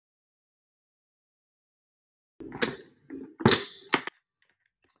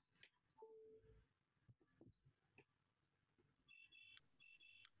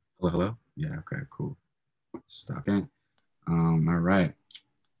Hello, hello. Yeah, okay, cool. Stop it. All right.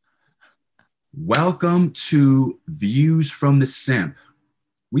 Welcome to Views from the Simp.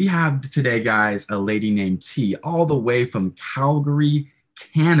 We have today, guys, a lady named T, all the way from Calgary,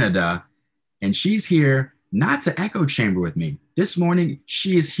 Canada, and she's here not to echo chamber with me. This morning,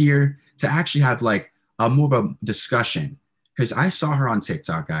 she is here to actually have like a more of a discussion because I saw her on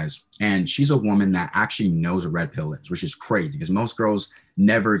TikTok, guys, and she's a woman that actually knows what red pill is, which is crazy because most girls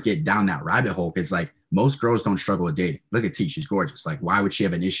never get down that rabbit hole. Because like most girls don't struggle with dating. Look at T, she's gorgeous. Like, why would she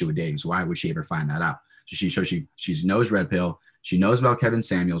have an issue with dating? So why would she ever find that out? So she knows red pill. She knows about Kevin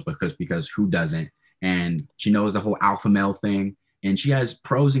Samuels because who doesn't? And she knows the whole alpha male thing, and she has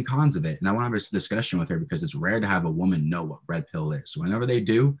pros and cons of it. And I want to have this discussion with her because it's rare to have a woman know what red pill is. So whenever they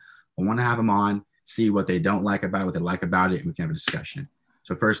do, I want to have them on, see what they don't like about it, what they like about it, and we can have a discussion.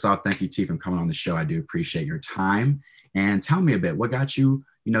 So first off, thank you, T, for coming on the show. I do appreciate your time. And tell me a bit, what got you,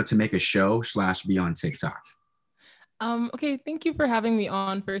 to make a show / be on TikTok? Okay, thank you for having me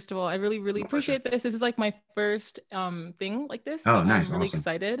on. First of all, I really, really My pleasure. appreciate this. This is like my first thing like this, so Oh, I'm nice. really Awesome.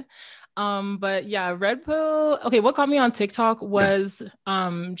 excited. But yeah, Red Pill. Okay, what got me on TikTok Yeah. was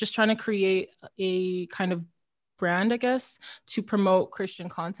just trying to create a kind of brand, I guess, to promote Christian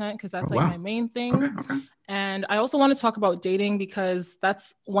content because Oh, that's like wow. my main Okay. thing. Okay. And I also want to talk about dating because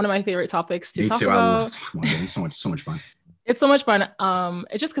that's one of my favorite topics to Me talk too. I love about. talking about dating. So much fun. It's so much fun.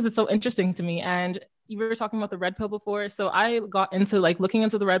 It's just because it's so interesting to me. And you were talking about the red pill before. So I got into like looking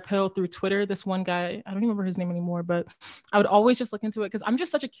into the red pill through Twitter. This one guy, I don't remember his name anymore, but I would always just look into it because I'm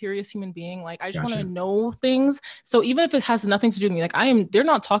just such a curious human being. Like I just want to Gotcha. know things. So even if it has nothing to do with me, like they're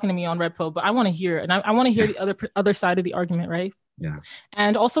not talking to me on red pill, but I want to hear it. And I want to hear Yeah. the other side of the argument, right? Yeah.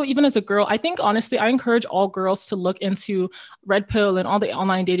 And also, even as a girl, I think honestly, I encourage all girls to look into Red Pill and all the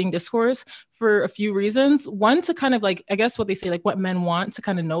online dating discourse for a few reasons. One, to kind of like, I guess what they say, like what men want to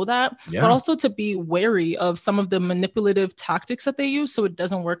kind of know that, but Yeah. also to be wary of some of the manipulative tactics that they use so it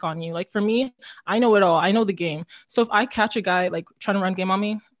doesn't work on you. Like for me, I know it all, I know the game. So if I catch a guy like trying to run game on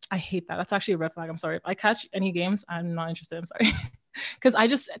me, I hate that. That's actually a red flag. I'm sorry. If I catch any games, I'm not interested. I'm sorry.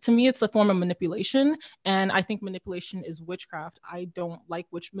 Because to me, it's a form of manipulation. And I think manipulation is witchcraft. I don't like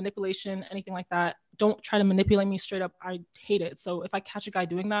witch manipulation, anything like that. Don't try to manipulate me straight up. I hate it. So if I catch a guy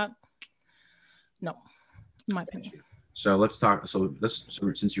doing that, no, in my opinion. Gotcha. So let's talk. So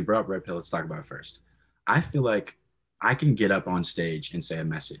since you brought up red pill, let's talk about it first. I feel like I can get up on stage and say a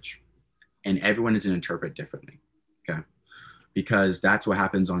message, and everyone is going to interpret differently. Okay. Because that's what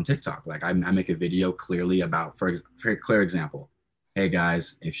happens on TikTok. Like I make a video clearly about, for a clear example, hey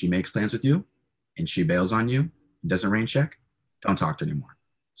guys, if she makes plans with you and she bails on you and doesn't rain check, don't talk to her anymore.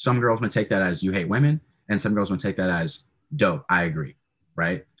 Some girls may take that as you hate women, and some girls may take that as dope. I agree,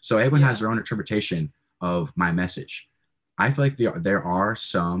 right? So everyone has Yeah. their own interpretation of my message. I feel like there are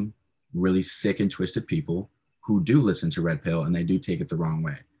some really sick and twisted people who do listen to Red Pill and they do take it the wrong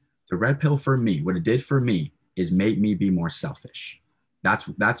way. The Red Pill for me, what it did for me is made me be more selfish.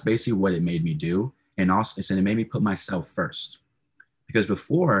 That's basically what it made me do, and also it made me put myself first. Because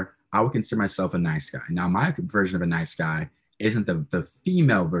before I would consider myself a nice guy. Now my version of a nice guy isn't the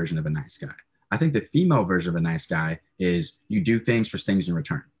female version of a nice guy. I think the female version of a nice guy is you do things for things in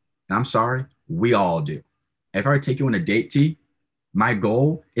return. And I'm sorry, we all do. If I take you on a date, T, my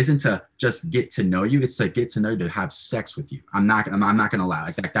goal isn't to just get to know you; it's to get to know you to have sex with you. I'm not gonna lie.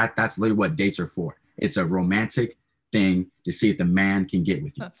 Like that's literally what dates are for. It's a romantic thing to see if the man can get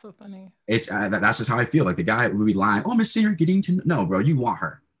with you. That's so funny. It's that's just how I feel. Like the guy would be lying. Oh, I'm seeing her getting to no, bro. You want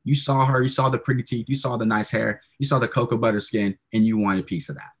her. You saw her. You saw the pretty teeth. You saw the nice hair. You saw the cocoa butter skin, and you wanted a piece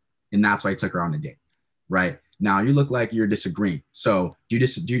of that. And that's why I took her on a date. Right now, you look like you're disagreeing. So do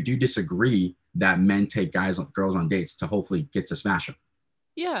you disagree that men take girls on dates to hopefully get to smash them?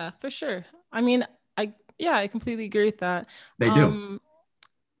 Yeah, for sure. I mean, I completely agree with that. They do. Um,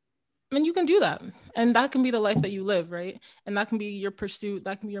 I mean, you can do that, and that can be the life that you live, right? And that can be your pursuit,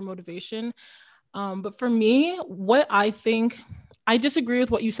 that can be your motivation. But for me, what I think, I disagree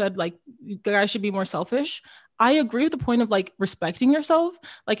with what you said. Like, the guy should be more selfish. I agree with the point of like respecting yourself.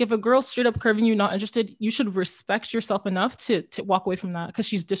 Like, if a girl's straight up curving you, not interested, you should respect yourself enough to walk away from that because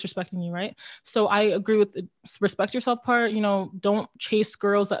she's disrespecting you, right? So I agree with the respect yourself part. Don't chase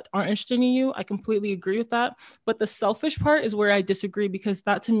girls that aren't interested in you. I completely agree with that. But the selfish part is where I disagree because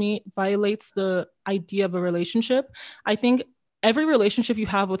that to me violates the idea of a relationship. I think every relationship you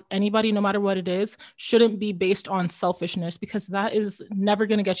have with anybody, no matter what it is, shouldn't be based on selfishness, because that is never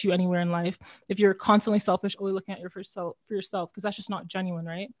going to get you anywhere in life. If you're constantly selfish, only looking at your for yourself, because that's just not genuine,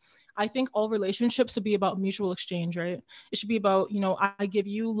 right? I think all relationships should be about mutual exchange, right? It should be about, I give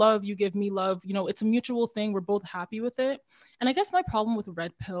you love, you give me love. It's a mutual thing. We're both happy with it. And I guess my problem with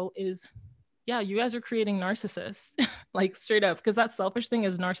Red Pill is, yeah, you guys are creating narcissists, like straight up, because that selfish thing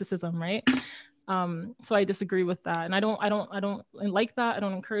is narcissism, right? So I disagree with that. And I don't like that. I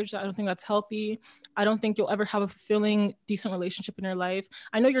don't encourage that. I don't think that's healthy. I don't think you'll ever have a fulfilling, decent relationship in your life.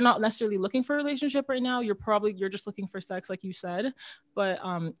 I know you're not necessarily looking for a relationship right now. You're just looking for sex, like you said. But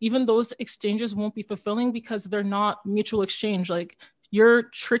even those exchanges won't be fulfilling because they're not mutual exchange. Like, you're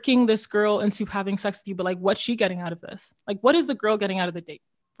tricking this girl into having sex with you, but like, what's she getting out of this? Like, what is the girl getting out of the date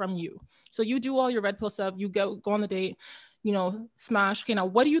from you? So you do all your Red Pill stuff, you go on the date, smash. Okay, now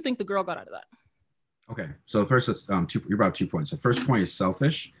what do you think the girl got out of that? Okay, so first, it's you brought 2 points. So first point is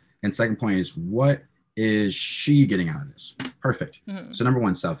selfish, and second point is what is she getting out of this? Perfect. Mm-hmm. So number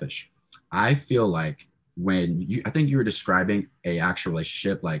one, selfish. I feel like I think you were describing a actual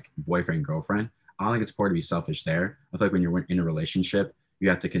relationship, like boyfriend girlfriend. I don't think it's important to be selfish there. I feel like when you're in a relationship, you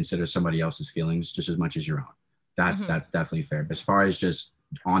have to consider somebody else's feelings just as much as your own. That's definitely fair. But as far as just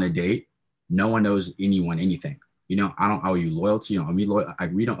on a date, no one owes anyone anything. I don't owe you loyalty. You don't owe me loyalty.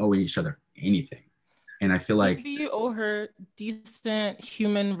 We don't owe each other anything. And I feel like maybe you owe her decent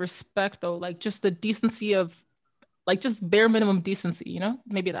human respect, though, like just the decency of, like, just bare minimum decency,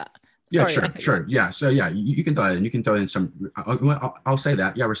 maybe that. Yeah, sure. Yeah. So yeah, you can throw it in. You can throw in some, I'll say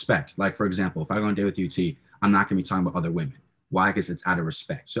that. Yeah, respect. Like, for example, if I go on a date with you, T, I'm not going to be talking about other women. Why? Because it's out of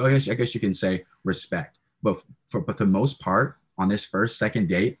respect. So I guess you can say respect. But for the most part, on this second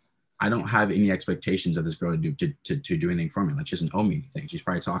date, I don't have any expectations of this girl to do anything for me. Like, she doesn't owe me anything. She's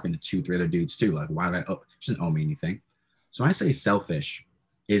probably talking to 2-3 other dudes too. Like, why did she doesn't owe me anything. So when I say selfish,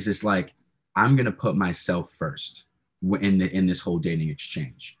 is this like, I'm going to put myself first in this whole dating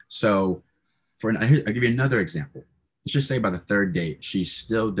exchange. So I'll give you another example. Let's just say by the third date, she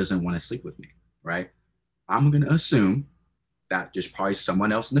still doesn't want to sleep with me, right? I'm going to assume that there's probably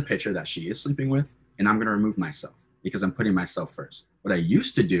someone else in the picture that she is sleeping with, and I'm going to remove myself because I'm putting myself first. What I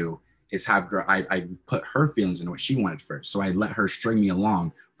used to do is I put her feelings in what she wanted first. So I let her string me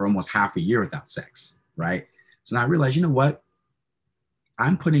along for almost half a year without sex, right? So now I realized, you know what?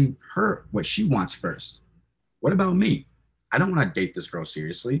 I'm putting her, what she wants first. What about me? I don't want to date this girl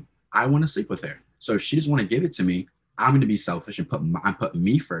seriously. I want to sleep with her. So if she doesn't want to give it to me, I'm going to be selfish and put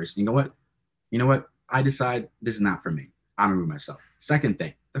me first. You know what? I decide this is not for me. I'm going to remove myself. Second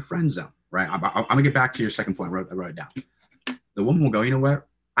thing, the friend zone, right? I'm going to get back to your second point. I wrote it down. The woman will go, you know what?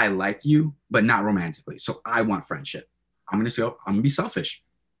 I like you, but not romantically. So I want friendship. I'm going to be selfish.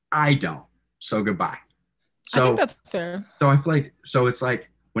 I don't. So goodbye. So I think that's fair. So I feel like, it's like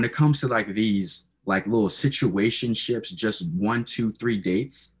when it comes to like these like little situationships, just 1, 2, 3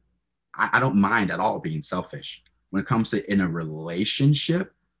 dates, I don't mind at all being selfish. When it comes to in a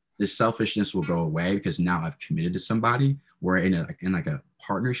relationship, the selfishness will go away because now I've committed to somebody. We're in a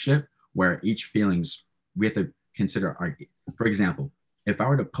partnership where each feelings we have to consider. For example, if I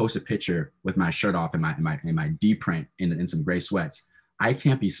were to post a picture with my shirt off and my D print in some gray sweats, I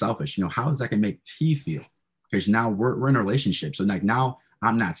can't be selfish. How is that gonna make T feel? Because now we're in a relationship. So like now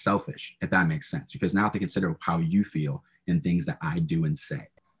I'm not selfish, if that makes sense, because now I have to consider how you feel and things that I do and say.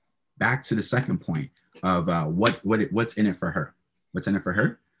 Back to the second point of what's in it for her. What's in it for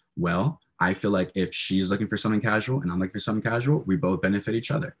her? Well, I feel like if she's looking for something casual and I'm looking for something casual, we both benefit each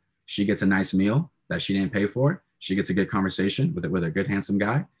other. She gets a nice meal that she didn't pay for. She gets a good conversation with a good, handsome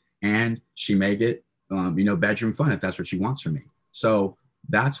guy. And she may get, bedroom fun if that's what she wants from me. So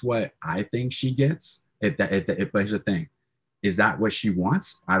that's what I think she gets. But here's the thing. Is that what she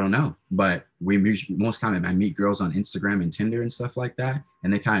wants? I don't know. But most time I meet girls on Instagram and Tinder and stuff like that,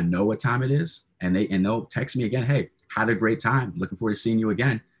 and they kind of know what time it is, and they'll text me again. Hey, had a great time. Looking forward to seeing you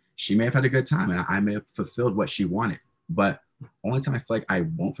again. She may have had a good time, and I may have fulfilled what she wanted. But only time I feel like I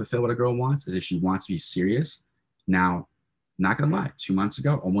won't fulfill what a girl wants is if she wants to be serious. Now, not gonna lie, 2 months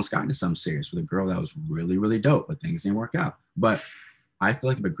ago, almost got into something serious with a girl that was really, really dope, but things didn't work out. But I feel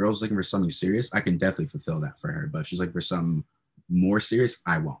like if a girl's looking for something serious, I can definitely fulfill that for her. But if she's looking for something more serious,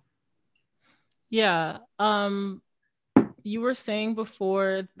 I won't. Yeah. You were saying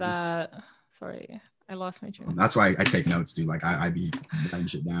before that, sorry, I lost my train. That's why I take notes, dude. Like I be writing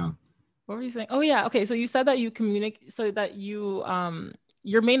shit down. What were you saying? Oh yeah. Okay. So you said that you communicate, so that you,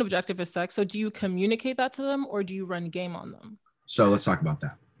 your main objective is sex. So do you communicate that to them or do you run game on them? So let's talk about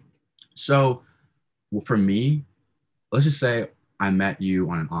that. So for me, let's just say I met you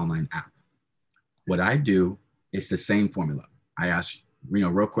on an online app. What I do is the same formula. I ask,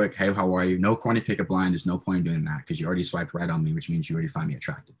 real quick, hey, how are you? No corny pickup line. There's no point in doing that because you already swiped right on me, which means you already find me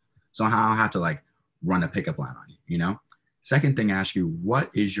attractive. So I don't have to like run a pickup line on you. Second thing, I ask you, what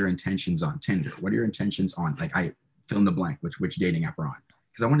is your intentions on Tinder? What are your intentions on, like, I fill in the blank, which dating app we're on?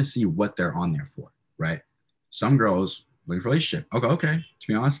 Because I want to see what they're on there for, right? Some girls looking for a relationship. Okay. To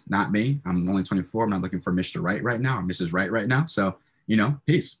be honest, not me. I'm only 24. I'm not looking for Mr. Right right now or Mrs. Right now. So,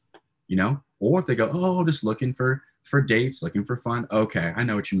 peace. Or if they go, oh, just looking for dates, looking for fun. Okay, I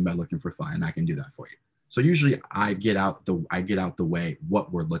know what you mean by looking for fun, and I can do that for you. So usually I get out the way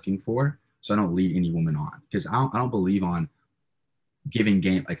what we're looking for, so I don't lead any woman on, because I don't believe on giving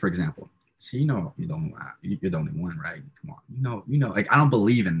game. Like, for example, so you're the only one, right? Come on, like, I don't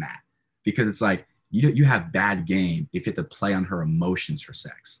believe in that, because it's like you have bad game if you have to play on her emotions for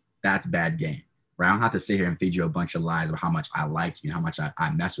sex. That's bad game, right? I don't have to sit here and feed you a bunch of lies about how much I like you and how much I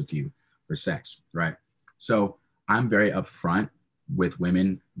mess with you for sex, right? So I'm very upfront with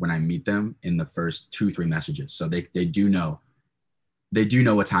women when I meet them in the first 2-3 messages. So they do know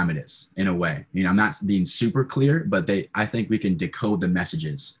what time it is, in a way. I'm not being super clear, but I think we can decode the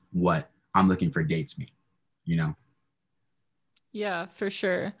messages, what I'm looking for dates mean. Yeah, for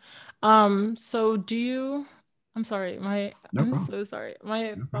sure. So I'm sorry, No I'm problem. so sorry. My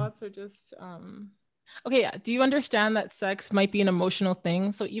No problem. thoughts are just okay, yeah. Do you understand that sex might be an emotional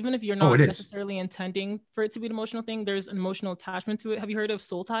thing? So even if you're Oh, it not is. necessarily intending for it to be an emotional thing, there's an emotional attachment to it. Have you heard of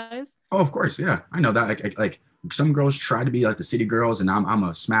soul ties? Oh, of course, yeah. I know that. Like some girls try to be like the city girls, and I'm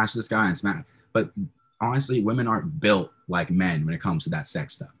gonna smash this guy and smash. But honestly, women aren't built like men when it comes to that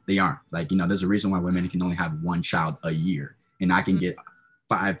sex stuff. They aren't. Like, there's a reason why women can only have one child a year, and I can get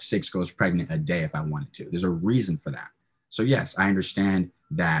 5-6 girls pregnant a day if I wanted to. There's a reason for that. So yes, I understand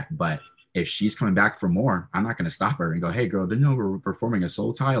that, but if she's coming back for more, I'm not gonna stop her and go, "Hey, girl, didn't you know we're performing a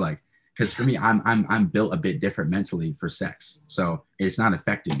soul tie?" Like, because for me, I'm built a bit different mentally for sex, so it's not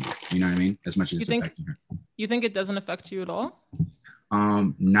affecting me. You know what I mean? As much as You it's think affecting her. you think it doesn't affect you at all?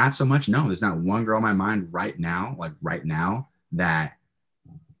 Not so much. No, there's not one girl in my mind right now, that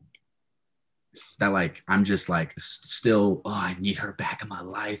like I'm just like still. Oh, I need her back in my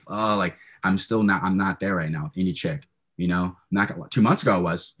life. Oh, like I'm not there right now with any chick. Not gonna, 2 months ago I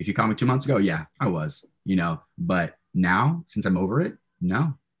was. If you called me 2 months ago, yeah, I was. But now, since I'm over it,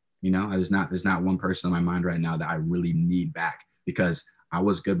 no. There's not one person in my mind right now that I really need back, because I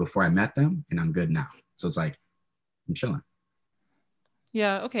was good before I met them and I'm good now. So it's like I'm chilling.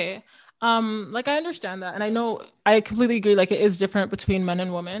 Yeah, okay. Like I understand that. And I know I completely agree. Like it is different between men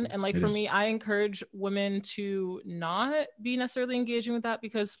and women. And like It for is. me, I encourage women to not be necessarily engaging with that,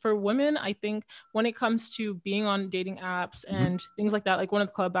 because for women, I think when it comes to being on dating apps Mm-hmm. and things like that, like one of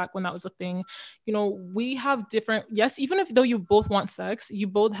the club back when that was a thing, we have different, yes, even if though you both want sex, you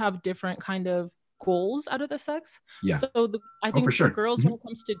both have different kind of goals out of the sex. Yeah. So I Oh, for think for sure. girls, Mm-hmm. when it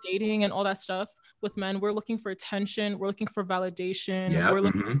comes to dating and all that stuff, with men, we're looking for attention, we're looking for validation, Yeah. we're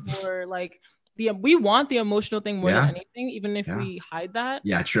looking Mm-hmm. for like we want the emotional thing more than Yeah. anything, even if Yeah. we hide that.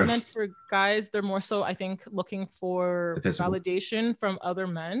 Yeah. True. And then for guys, they're more so, I think, looking The for physical. validation from other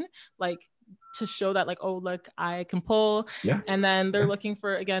men, like to show that like, oh look, I can pull. Yeah. And then they're Yeah. looking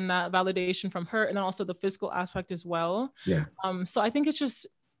for, again, that validation from her, and then also the physical aspect as well. Yeah. So I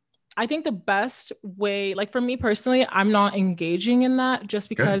think the best way, like for me personally, I'm not engaging in that, just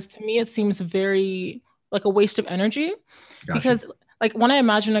Good. because to me it seems very like a waste of energy. Gotcha. Because like when I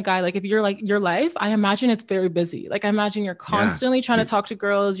imagine a guy, like if you're like your life, I imagine it's very busy. Like I imagine you're Yeah. constantly trying to talk to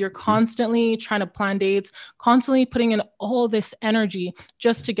girls, you're constantly trying to plan dates, constantly putting in all this energy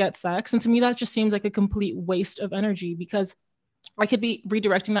just to get sex. And to me, that just seems like a complete waste of energy, because I could be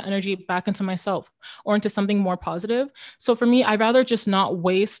redirecting that energy back into myself or into something more positive. So for me, I'd rather just not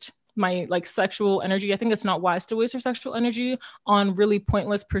waste my like sexual energy. I think it's not wise to waste your sexual energy on really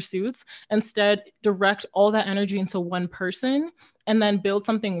pointless pursuits. Instead, direct all that energy into one person and then build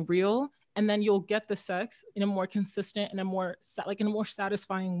something real. And then you'll get the sex in a more consistent and a more like in a more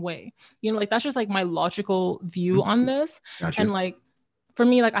satisfying way. Like that's just like my logical view on this. And Gotcha. like for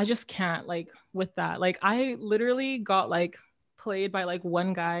me, like I just can't like with that. Like I literally got like played by like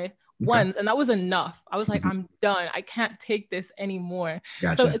one guy Okay. once, and that was enough. I was like, I'm done. I can't take this anymore. So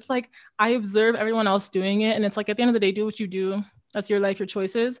Gotcha. it's like I observe everyone else doing it, and it's like at the end of the day, do what you do. That's your life, your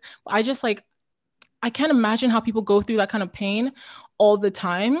choices. But I just like I can't imagine how people go through that kind of pain all the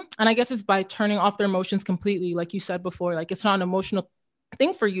time. And I guess it's by turning off their emotions completely, like you said before. Like it's not an emotional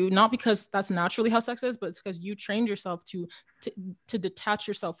thing for you, not because that's naturally how sex is, but it's because you trained yourself to to detach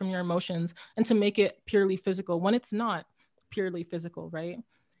yourself from your emotions and to make it purely physical when it's not purely physical, right?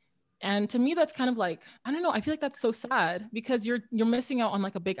 And to me, that's kind of like, I don't know, I feel like that's so sad because you're missing out on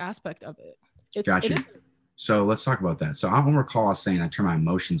like a big aspect of it. It Got is you. So let's talk about that. So I don't recall saying I turn my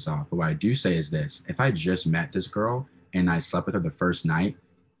emotions off, but what I do say is this: if I just met this girl and I slept with her the first night,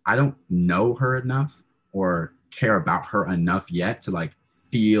 I don't know her enough or care about her enough yet to like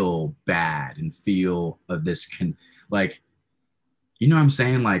feel bad and feel this can like, you know what I'm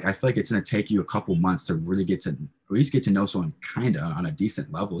saying? Like, I feel like it's going to take you a couple months to really get to at least get to know someone kind of on a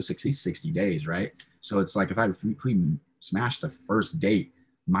decent level. It's 60 days, right? So it's like if we smash the first date,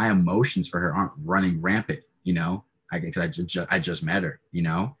 my emotions for her aren't running rampant, you know, I just met her, you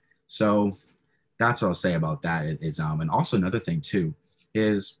know? So that's what I'll say about that is, and also another thing too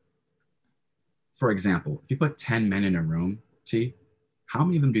is, for example, if you put 10 men in a room, T, how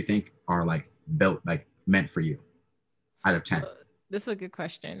many of them do you think are like built, like meant for you out of 10? This is a good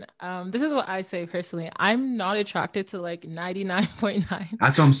question. This is what I say personally. I'm not attracted to like 99.9%.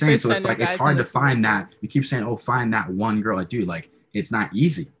 That's what I'm saying. So it's like, of it's guys hard in to this world. find that. You keep saying, oh, find that one girl. Like, dude, like, it's not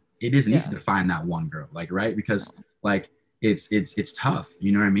easy. It isn't easy Yeah. to find that one girl, like, right? Because like, it's tough.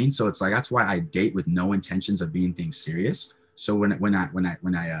 You know what I mean? So it's like, that's why I date with no intentions of being things serious. So when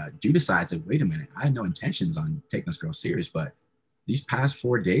I do decide to wait a minute, I had no intentions on taking this girl serious, but these past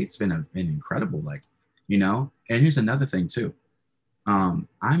 4 dates been incredible. Like, you know, and here's another thing too.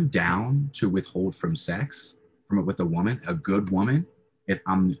 I'm down to withhold from sex from with a woman, a good woman, if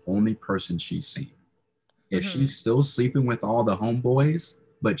I'm the only person she's seen. If she's still sleeping with all the homeboys,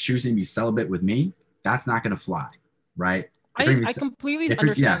 but choosing to be celibate with me, that's not gonna fly, right? I completely If you're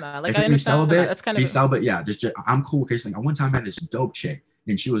understand that. Like, if I you're gonna be understand that. celibate, That's kind be of celibate. Yeah, just I'm cool. Because like one time I had this dope chick,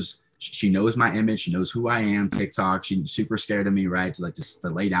 and she knows my image, she knows who I am. TikTok, she's super scared of me, right? To like just to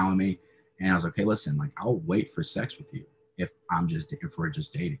lay down with me, and I was like, okay, listen, like I'll wait for sex with you if we're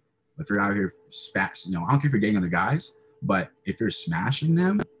just dating. If you're out here you know, I don't care if you're dating other guys, but if you're smashing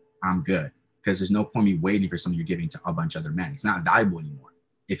them, I'm good. Because there's no point me waiting for something you're giving to a bunch of other men. It's not valuable anymore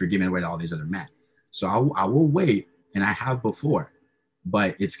if you're giving it away to all these other men. So I will wait, and I have before,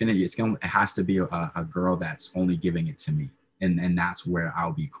 but it has to be a girl that's only giving it to me, and that's where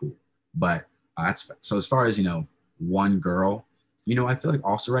I'll be cool. But that's so as far as, you know, one girl, you know, I feel like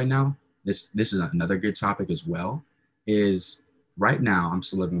also right now this is another good topic as well. Is right now I'm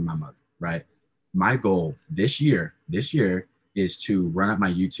still living with my mother, right? My goal this year is to run up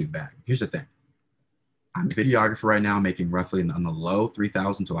my YouTube bag. Here's the thing. I'm a videographer right now, making roughly on the low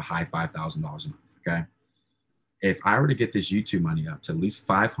 $3,000 to a high $5,000 a month. Okay. If I were to get this YouTube money up to at least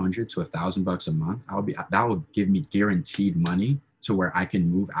 500 to $1,000 a month, that will give me guaranteed money to where I can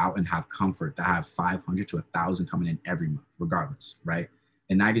move out and have comfort to have 500 to 1,000 coming in every month, regardless, right?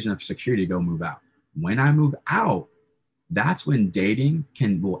 And that gives enough security to go move out. When I move out, that's when dating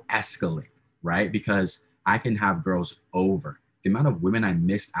will escalate, right? Because I can have girls over. The amount of women I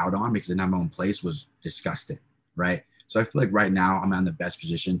missed out on because I didn't have my own place was disgusting, right? So I feel like right now I'm in the best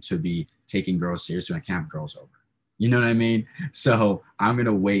position to be taking girls seriously when I can't have girls over. You know what I mean? So I'm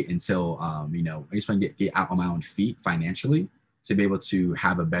gonna wait until you know, I just want to get out on my own feet financially to be able to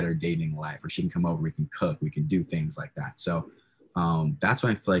have a better dating life, where she can come over, we can cook, we can do things like that. So that's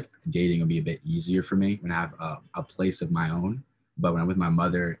when I feel like dating will be a bit easier for me when I have a place of my own. But when I'm with my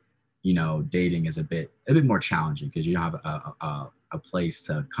mother, you know, dating is a bit more challenging because you don't have a place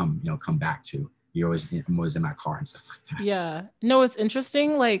to come back to. I'm always in my car and stuff like that. Yeah. No, it's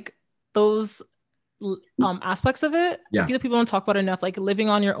interesting. Like those aspects of it. Yeah. I feel like people don't talk about it enough, like living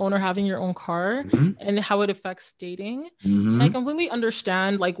on your own or having your own car and how it affects dating. And I completely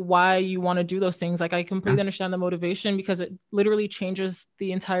understand like why you want to do those things. Like I completely understand the motivation because it literally changes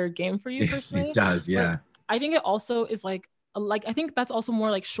the entire game for you personally. It does, yeah. But I think it also is like I think that's also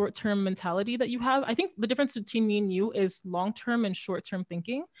more like short-term mentality that you have. I think the difference between me and you is long-term and short-term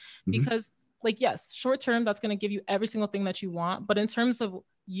thinking, because like, yes, short-term, that's going to give you every single thing that you want. But in terms of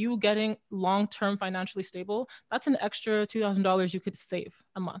you getting long-term financially stable, that's an extra $2,000 you could save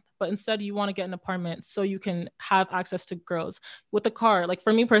a month. But instead you want to get an apartment so you can have access to girls. With the car, like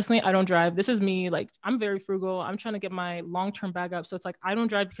for me personally, I don't drive. This is me. Like I'm very frugal. I'm trying to get my long-term bag up. So it's like, I don't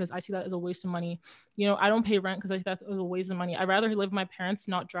drive because I see that as a waste of money. You know, I don't pay rent because I think that's a waste of money. I'd rather live with my parents,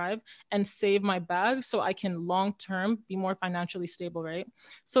 not drive, and save my bag so I can long-term be more financially stable, right?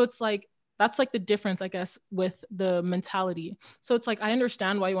 So it's like, that's like the difference, I guess, with the mentality. So it's like, I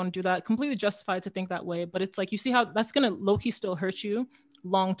understand why you want to do that, completely justified to think that way. But it's like, you see how that's going to low-key still hurt you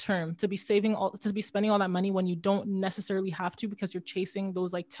long term to be spending all that money when you don't necessarily have to because you're chasing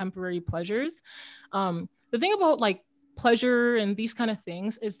those like temporary pleasures. The thing about like pleasure and these kind of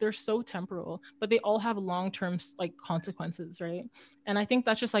things is they're so temporal, but they all have long-term like consequences, right? And I think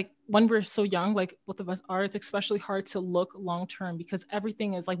that's just like when we're so young, like both of us are, it's especially hard to look long-term because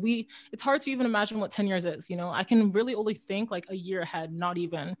everything is like it's hard to even imagine what 10 years is, you know? I can really only think like a year ahead, not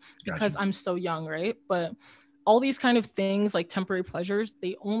even because Gotcha. I'm so young, right? But all these kind of things like temporary pleasures,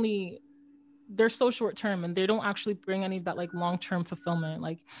 they're so short term and they don't actually bring any of that like long-term fulfillment.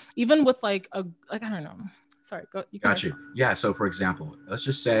 Like even with like I don't know. Sorry, go. You can. Got you. Yeah. So, for example, let's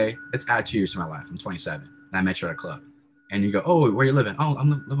just say let's add 2 years to my life. I'm 27, and I met you at a club, and you go, "Oh, where you living? Oh,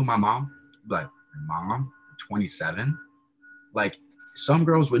 I'm living with my mom." Like, mom, 27. Like, some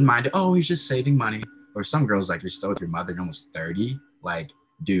girls wouldn't mind it. Oh, he's just saving money. Or some girls like, you're still with your mother. You're almost 30. Like,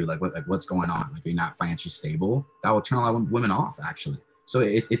 dude, what's going on? Like, you're not financially stable. That will turn a lot of women off, actually. So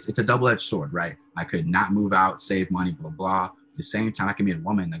it's a double-edged sword, right? I could not move out, save money, blah blah. At the same time, I can be a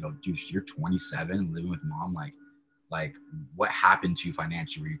woman that go, dude, you're 27, living with mom. Like what happened to you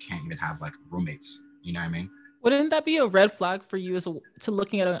financially where you can't even have like roommates? You know what I mean? Wouldn't that be a red flag for you to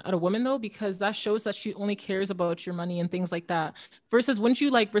looking at a woman though? Because that shows that she only cares about your money and things like that. Versus, wouldn't you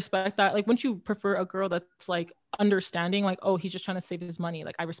like respect that? Like, wouldn't you prefer a girl that's like understanding, like, oh, he's just trying to save his money?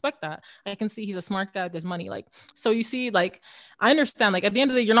 Like, I respect that. I can see he's a smart guy with his money. Like, so you see, like, I understand. Like, at the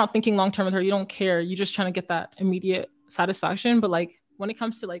end of the day, you're not thinking long term with her. You don't care. You're just trying to get that immediate satisfaction. But like, when it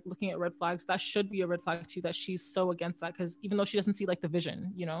comes to like looking at red flags, that should be a red flag too. That she's so against that because even though she doesn't see like the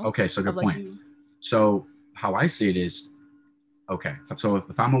vision, you know, Okay, so of good like point. you. So how I see it is, okay, so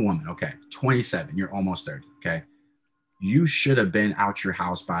if I'm a woman, okay, 27, you're almost 30, okay, you should have been out your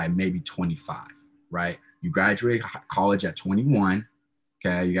house by maybe 25, right? You graduated college at 21,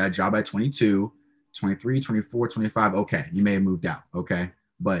 okay, you got a job at 22, 23, 24, 25, okay, you may have moved out, okay,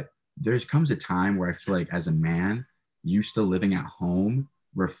 but there comes a time where I feel like as a man, you still living at home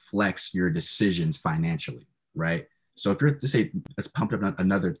reflects your decisions financially, right? So if you're to say, let's pump it up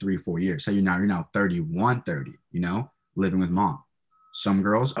another 3 4 years, say you're now 31, 30, living with mom. Some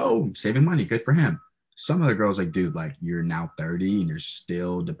girls, oh, saving money, good for him. Some other girls like, dude, like you're now 30 and you're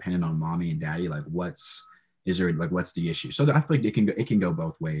still dependent on mommy and daddy. Like, what's the issue? So I feel like it can go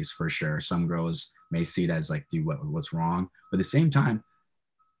both ways for sure. Some girls may see it as like, dude, what's wrong? But at the same time,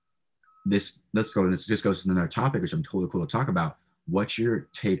 this just goes to another topic, which I'm totally cool to talk about. What's your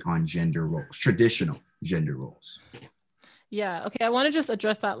take on gender roles, traditional gender roles? Yeah. Okay. I want to just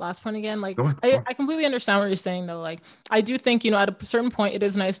address that last point again. Like, Go on. I completely understand what you're saying, though. Like, I do think, at a certain point, it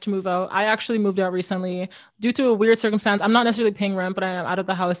is nice to move out. I actually moved out recently due to a weird circumstance. I'm not necessarily paying rent, but I am out of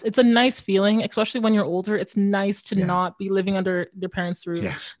the house. It's a nice feeling, especially when you're older. It's nice to not be living under their parents' roof.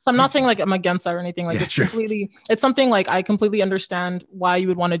 Yeah. So I'm not saying like I'm against that or anything. Like, it's something like I completely understand why you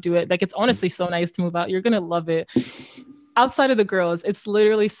would want to do it. Like, it's honestly so nice to move out. You're going to love it. Outside of the girls, it's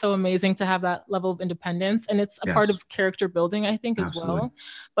literally so amazing to have that level of independence, and it's a part of character building, I think, as well.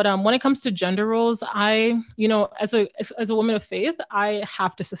 But when it comes to gender roles, as a woman of faith, I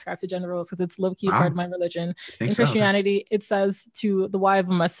have to subscribe to gender roles because it's low-key part of my religion. In Christianity, it says to the wife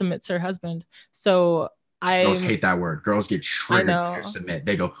must submit to her husband. So girls hate that word. Girls get triggered to submit.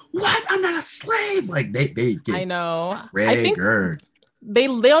 They go, "What? I'm not a slave!" Like they get. I know. Triggered. They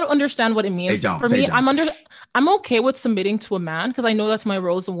don't understand what it means. They don't. For me, I'm okay with submitting to a man because I know that's my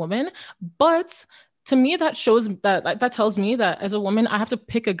role as a woman. But to me, that shows that tells me that as a woman, I have to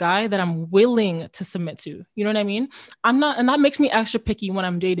pick a guy that I'm willing to submit to. You know what I mean? I'm not, and that makes me extra picky when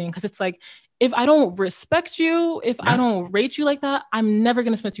I'm dating because it's like, if I don't respect you, if I don't rate you like that, I'm never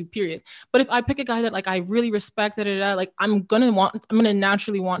gonna submit to you, period. But if I pick a guy that like I really respect, like I'm gonna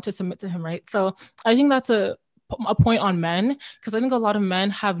naturally want to submit to him, right? So I think that's a point on men because I think a lot of men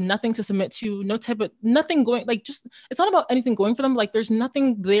have nothing to submit to, nothing going, like just it's not about anything going for them. Like there's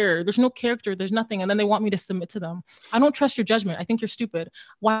nothing there, there's no character, there's nothing, and then they want me to submit to them. I don't trust your judgment. I think you're stupid.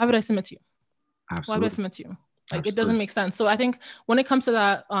 Why would I submit to you? Absolutely. Why would I submit to you? Like it doesn't make sense. So I think when it comes to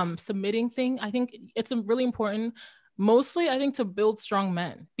that submitting thing, I think it's really important. Mostly, I think to build strong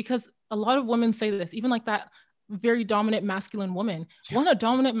men because a lot of women say this, even like that very dominant masculine woman. When a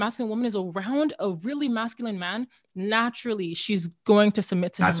dominant masculine woman is around a really masculine man, naturally she's going to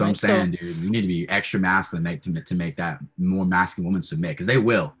submit to him. That's what I'm saying, dude. You need to be extra masculine to make that more masculine woman submit because they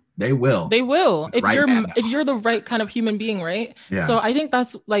will. They will if you're the right kind of human being, right? Yeah. So I think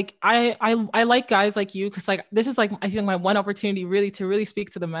that's like I like guys like you because like this is like I think my one opportunity really to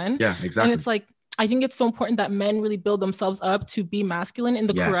speak to the men. Yeah, exactly. And it's like I think it's so important that men really build themselves up to be masculine in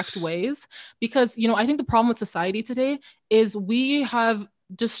the correct ways because I think the problem with society today is we have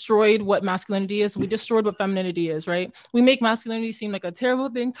destroyed what masculinity is. We destroyed what femininity is, right? We make masculinity seem like a terrible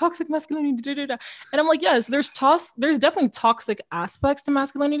thing, toxic masculinity, da, da, da. And I'm like, yes, there's definitely toxic aspects to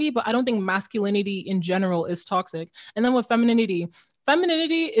masculinity, but I don't think masculinity in general is toxic. And then with femininity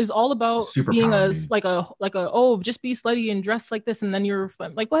is all about being oh, just be slutty and dress like this and then you're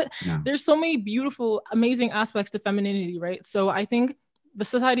fun. Like what? No. There's so many beautiful, amazing aspects to femininity, right? So I think the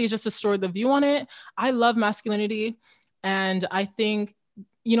society has just destroyed the view on it. I love masculinity, and I think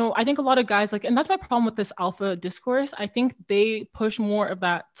I think a lot of guys and that's my problem with this alpha discourse. I think they push more of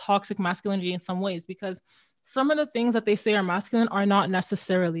that toxic masculinity in some ways, because some of the things that they say are masculine are not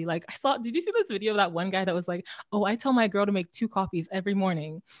necessarily. Like, did you see this video of that one guy that was like, oh, I tell my girl to make 2 coffees every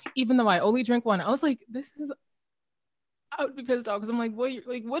morning, even though I only drink 1. I was like, I would be pissed off, because I'm like,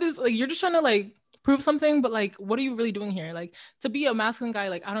 what is, you're just trying to prove something, but what are you really doing here? To be a masculine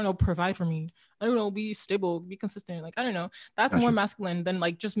guy, I don't know, provide for me. I don't know, be stable, be consistent. I don't know. That's more masculine than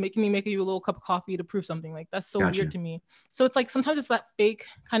just making me make you a little cup of coffee to prove something. That's so weird to me. So it's sometimes it's that fake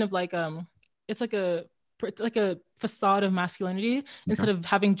kind of it's like a facade of masculinity instead of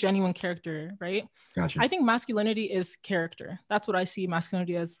having genuine character, right? Gotcha. I think masculinity is character. That's what I see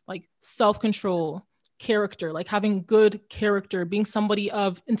masculinity as, self-control, character, having good character, being somebody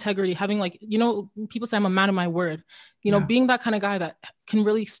of integrity, having people say I'm a man of my word, being that kind of guy that can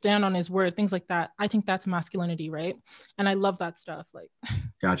really stand on his word, things like that. I think that's masculinity, right? And I love that stuff.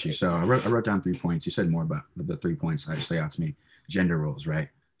 Got you. So I wrote down 3 points. You said more about the 3 points I just lay out to me. Gender roles, right?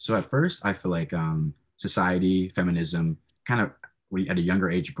 So at first I feel like society, feminism kind of at a younger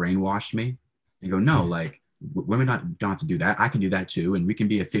age brainwashed me and go, no, women don't have to do that. I can do that too. And we can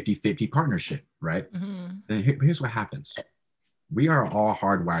be a 50-50 partnership, right? Mm-hmm. And here's what happens. We are all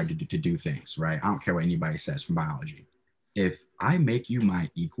hardwired to do things, right? I don't care what anybody says from biology. If I make you my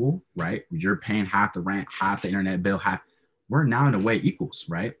equal, right? You're paying half the rent, half the internet bill, we're now in a way equals,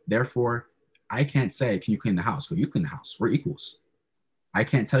 right? Therefore, I can't say, can you clean the house? Well, you clean the house. We're equals. I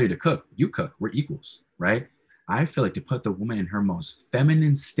can't tell you to cook. You cook. We're equals, right? I feel like to put the woman in her most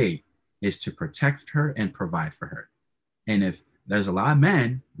feminine state is to protect her and provide for her. And if there's a lot of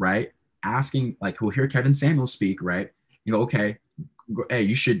men, right, asking, who'll hear Kevin Samuels speak, right, you go, okay, hey,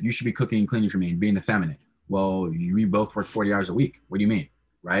 you should be cooking and cleaning for me and being the feminine. Well, we both work 40 hours a week. What do you mean,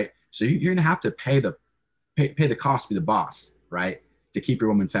 right? So you're gonna have to pay the cost to be the boss, right, to keep your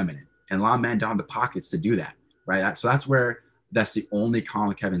woman feminine. And a lot of men don't have the pockets to do that, right? That's the only con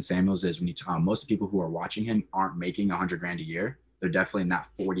with Kevin Samuels is when most of the people who are watching him aren't making $100,000 a year. They're definitely in that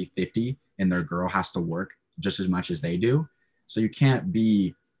 40, 50, and their girl has to work just as much as they do. So you can't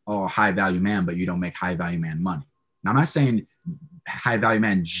be a high value man, but you don't make high value man money. Now, I'm not saying high value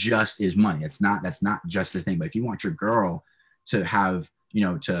man just is money. That's not just the thing. But if you want your girl to have,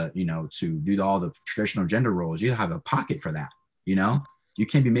 to do all the traditional gender roles, you have a pocket for that. You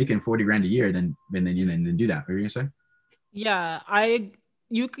can't be making $40,000 a year, then do that. What are you gonna say? Yeah,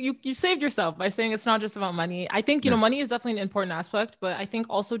 you saved yourself by saying it's not just about money. I think, money is definitely an important aspect, but I think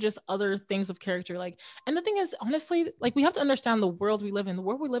also just other things of character. And the thing is, honestly, we have to understand the world we live in. The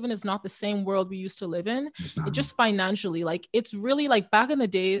world we live in is not the same world we used to live in. It just financially, it's really back in the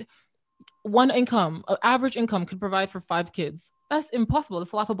day, average income could provide for 5 kids. That's impossible.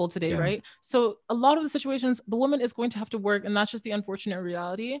 That's laughable today, right? So a lot of the situations, the woman is going to have to work, and that's just the unfortunate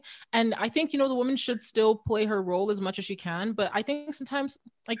reality. And I think, the woman should still play her role as much as she can. But I think sometimes,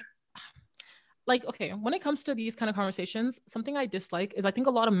 okay, when it comes to these kind of conversations, something I dislike is I think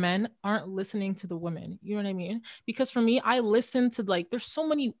a lot of men aren't listening to the women. You know what I mean? Because for me, I listen to there's so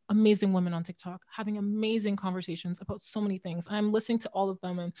many amazing women on TikTok having amazing conversations about so many things. And I'm listening to all of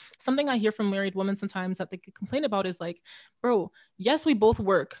them. And something I hear from married women sometimes that they complain about is bro, yes, we both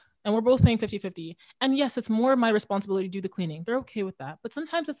work and we're both paying 50-50. And yes, it's more my responsibility to do the cleaning. They're okay with that. But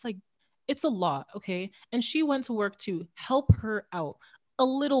sometimes it's a lot, okay? And she went to work to help her out a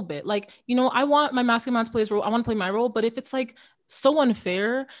little bit. I want my masculine man to play his role. I want to play my role. But if it's so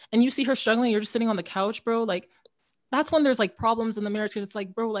unfair and you see her struggling, you're just sitting on the couch, bro, that's when there's problems in the marriage. Cause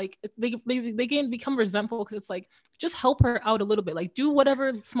it's bro, they can become resentful because it's just help her out a little bit. Do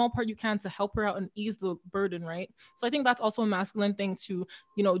whatever small part you can to help her out and ease the burden, right? So I think that's also a masculine thing to,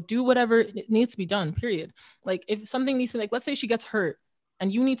 do whatever it needs to be done, period. If something needs to be let's say she gets hurt,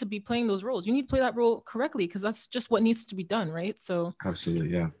 and you need to be playing those roles. You need to play that role correctly because that's just what needs to be done, right? So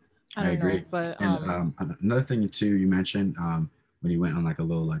absolutely, yeah, I agree. Know, but and another thing too, you mentioned when you went on a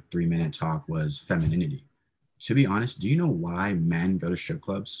little 3-minute talk was femininity. To be honest, do you know why men go to strip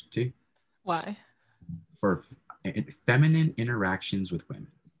clubs, T? Why? For feminine interactions with women.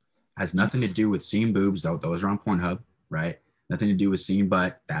 Has nothing to do with seeing boobs, though those are on Pornhub, right? Nothing to do with seeing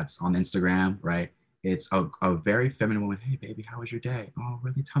butt, that's on Instagram, right? It's a very feminine woman. Hey, baby, how was your day? Oh,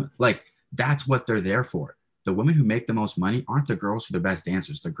 really? Tell me. Like, that's what they're there for. The women who make the most money aren't the girls who are the best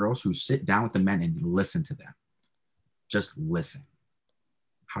dancers. The girls who sit down with the men and listen to them. Just listen.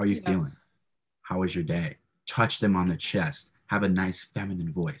 How are you feeling? How was your day? Touch them on the chest. Have a nice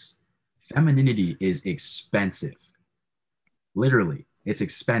feminine voice. Femininity is expensive. Literally, it's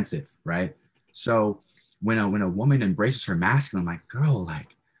expensive, right? So when a woman embraces her masculine, I'm like, girl,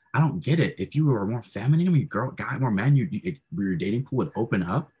 like, I don't get it. If you were more feminine, I mean, girl, guy, more men, your dating pool would open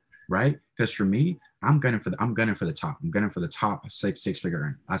up, right? Because for me, I'm gunning for the top. I'm gunning for the top six figure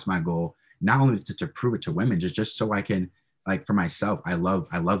earn. That's my goal. Not only to prove it to women, just so I can, like, for myself, I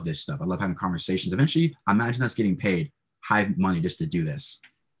love this stuff. I love having conversations. Eventually, imagine us getting paid high money just to do this.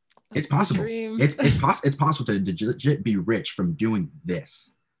 It's possible. It's possible to legit be rich from doing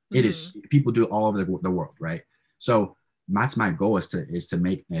this. It is. People do it all over the world, right? So that's my goal is to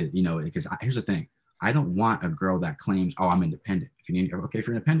make, because here's the thing. I don't want a girl that claims, oh, I'm independent. If you're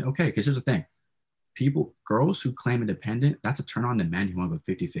independent, okay. Because here's the thing. Girls who claim independent, that's a turn on to men who want to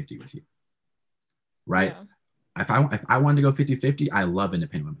go 50-50 with you, right? Yeah. If I wanted to go 50-50, I love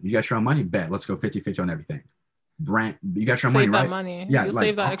independent women. You got your own money? Bet. Let's go 50-50 on everything. Brand, you got your money, right? Money. Yeah, you'll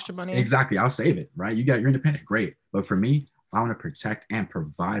save that extra money. Exactly. I'll save it, right? You're independent. Great. But for me, I want to protect and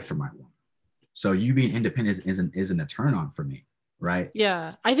provide for my woman. So you being independent isn't a turn on for me, right?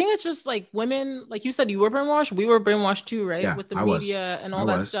 Yeah. I think it's just like women, like you said, you were brainwashed. We were brainwashed too, right? Yeah, with the media and all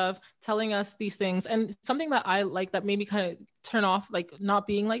that stuff, telling us these things. And something that I like that made me kind of turn off, like not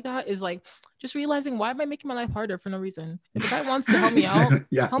being like that, is like just realizing, why am I making my life harder for no reason? If a guy wants to help me out,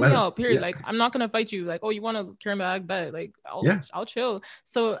 help me out, period. Yeah. Like, I'm not going to fight you. Like, oh, you want to carry my bag? Bet. Like, I'll chill.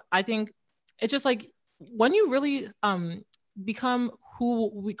 So I think it's just like, when you really become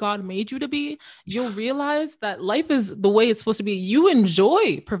who God made you to be, you'll realize that life is the way it's supposed to be. You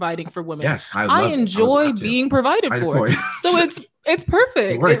enjoy providing for women. Yes, I enjoy being provided for. So it's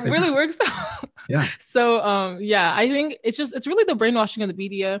perfect. It really works out. Yeah. So I think it's really the brainwashing of the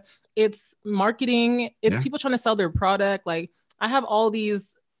media. It's marketing. It's people trying to sell their product. Like, I have all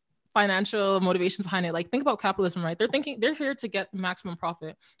these financial motivations behind it. Like, think about capitalism, right? They're here to get maximum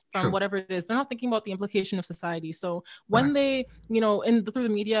profit from whatever it is. They're not thinking about the implication of society. So when they, through the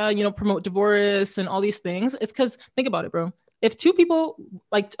media, promote divorce and all these things, it's because, think about it, bro. If two people,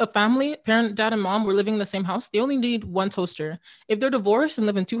 like a family, parent, dad, and mom, were living in the same house, they only need one toaster. If they're divorced and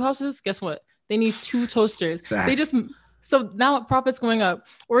live in two houses, guess what? They need two toasters. So now profit's going up.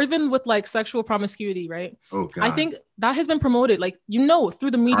 Or even with like sexual promiscuity, right? Oh God. I think that has been promoted, like, through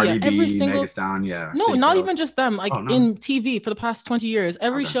the media. Cardi B, every single Megastar, yeah. No, not even just them. Like, in TV for the past 20 years,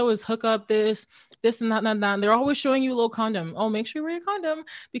 every show is hook up this and that and that. And they're always showing you a little condom. Oh, make sure you wear your condom,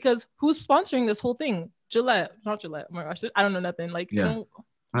 because who's sponsoring this whole thing? Gillette, not Gillette. Oh my gosh, I don't know nothing. Like,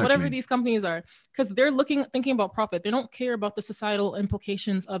 whatever these companies are, because they're thinking about profit. They don't care about the societal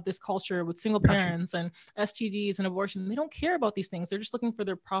implications of this culture with single parents and STDs and abortion. They don't care about these things. They're just looking for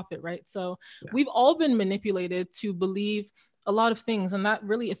their profit, right? So we've all been manipulated to believe a lot of things, and that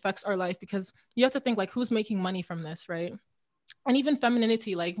really affects our life, because you have to think, like, who's making money from this, right? And even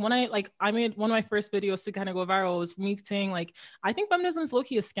femininity, like, when I made one of my first videos to kind of go viral, was me saying, like, I think feminism is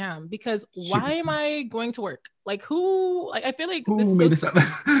low-key a scam, because why am I going to work? Like, I feel like this up?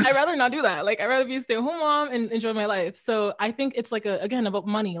 I'd rather not do that. Like, I'd rather be a stay-at-home mom and enjoy my life. So I think it's like again about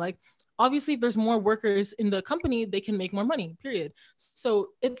money. Like, obviously, if there's more workers in the company, they can make more money, period.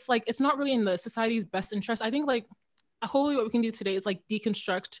 So it's like, it's not really in the society's best interest. I think, like, hopefully what we can do today is like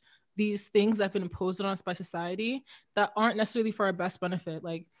deconstruct these things that have been imposed on us by society that aren't necessarily for our best benefit.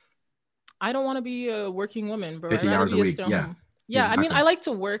 Like, I don't want to be a working woman, bro. 50 hours a week. Yeah. Exactly. I mean, I like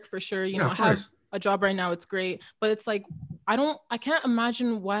to work for sure. I have a job right now. It's great. But it's like, I can't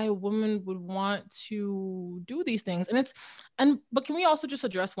imagine why a woman would want to do these things. But can we also just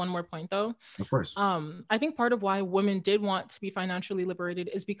address one more point though? Of course. I think part of why women did want to be financially liberated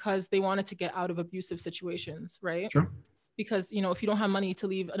is because they wanted to get out of abusive situations, right? Sure. Because, if you don't have money to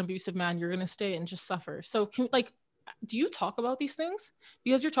leave an abusive man, you're going to stay and just suffer. So do you talk about these things?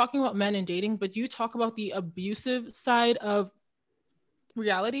 Because you're talking about men and dating, but do you talk about the abusive side of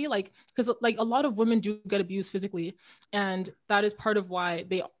reality? Like, because like a lot of women do get abused physically, and that is part of why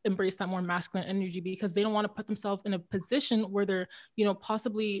they embrace that more masculine energy, because they don't want to put themselves in a position where they're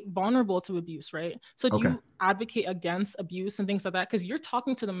possibly vulnerable to abuse, right? So do you advocate against abuse and things like that? Because you're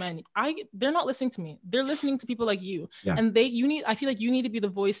talking to the men. They're not listening to me, they're listening to people like you. And I feel like you need to be the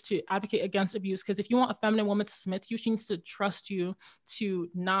voice to advocate against abuse, because if you want a feminine woman to submit to you, she needs to trust you to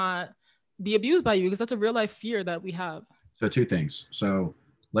not be abused by you, because that's a real life fear that we have. So two things. So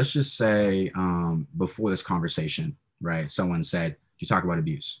let's just say before this conversation, right, someone said, you talk about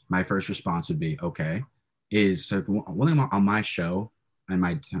abuse. My first response would be, okay, is so when I'm on my show and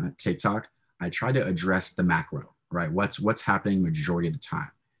my TikTok, I try to address the macro, right? What's happening majority of the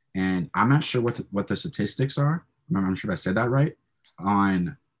time. And I'm not sure what the statistics are. I'm sure if I said that right.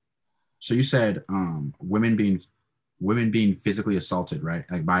 On so you said women being physically assaulted, right?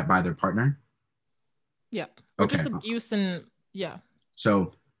 Like by their partner. Yeah. Or Okay. just abuse and yeah.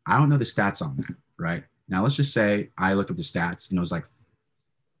 So I don't know the stats on that, right? Now let's just say I look up the stats and it was like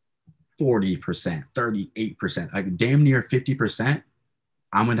 40%, 38%, like damn near 50%.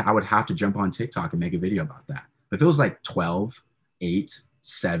 I would have to jump on TikTok and make a video about that. But if it was like 12, 8,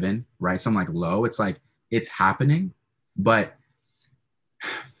 7, right? Something like low, it's like it's happening. But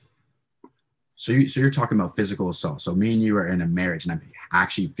so you're talking about physical assault. So me and you are in a marriage and I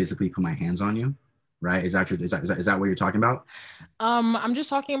actually physically put my hands on you, right? Is that what you're talking about? I'm just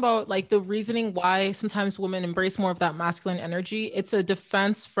talking about like the reasoning why sometimes women embrace more of that masculine energy. It's a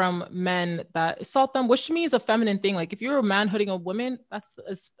defense from men that assault them, which to me is a feminine thing. Like if you're a man hitting a woman, that's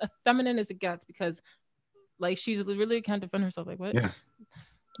as feminine as it gets because like she's really can't defend herself. Like what? Yeah.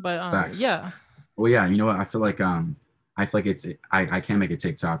 But Facts. yeah. Well, yeah, you know what? I feel like I can make a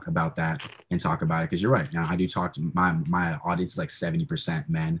TikTok about that and talk about it because you're right. Now I do talk to my audience is like 70%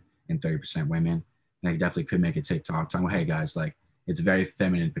 men and 30% women. And I definitely could make a TikTok talking about, hey guys, like it's very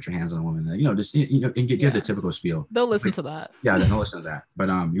feminine. Put your hands on a woman. You know, just and give the typical spiel. They'll listen like, to that. Yeah, they'll listen to that. But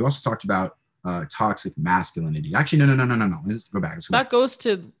you also talked about toxic masculinity. Actually, no. Let's go back. That goes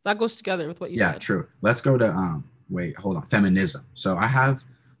together with what you said. Yeah, true. Let's go to wait, hold on. Feminism. So I have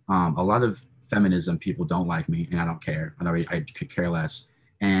a lot of feminism people don't like me and I don't care. I could care less.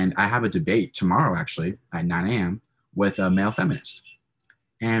 And I have a debate tomorrow actually at 9 a.m. with a male feminist.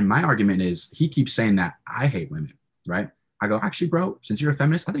 And my argument is he keeps saying that I hate women, right? I go, actually, bro, since you're a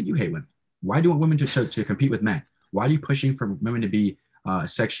feminist, I think you hate women. Why do you want women to compete with men? Why are you pushing for women to be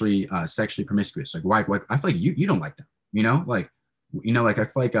sexually promiscuous? Like why I feel like you don't like them, like I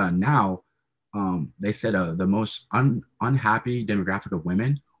feel like now they said the most unhappy demographic of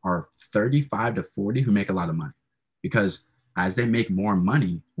women are 35 to 40 who make a lot of money because as they make more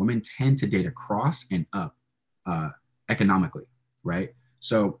money, women tend to date across and up economically, right?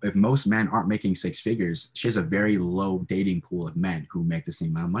 So if most men aren't making six figures, she has a very low dating pool of men who make the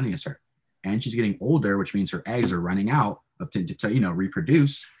same amount of money as her. And she's getting older, which means her eggs are running out to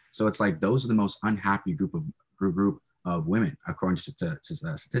reproduce. So it's like those are the most unhappy group of women according to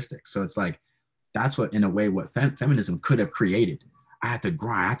statistics. So it's like that's what in a way what feminism could have created. I have to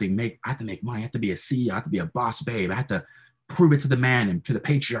grind. I have to make money. I have to be a CEO. I have to be a boss babe. I have to prove it to the man and to the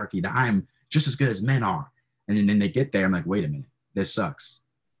patriarchy that I'm just as good as men are. And then they get there. I'm like, wait a minute, this sucks.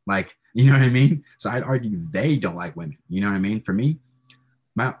 Like, you know what I mean? So I'd argue they don't like women. You know what I mean? For me,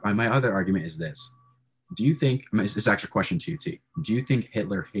 my other argument is this. Do you think, this is actually a question to you, T. Do you think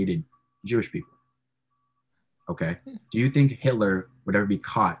Hitler hated Jewish people? Okay. Do you think Hitler would ever be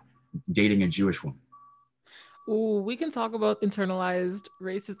caught dating a Jewish woman? Ooh, we can talk about internalized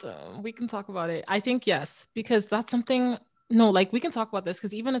racism. We can talk about it. I think yes, because that's something. No, like we can talk about this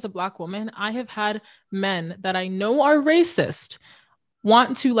because even as a Black woman, I have had men that I know are racist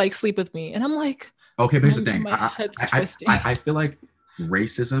want to like sleep with me, and I'm like, okay, but here's the thing. My head's twisting. I feel like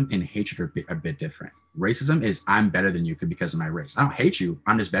racism and hatred are a bit different. Racism is I'm better than you because of my race. I don't hate you.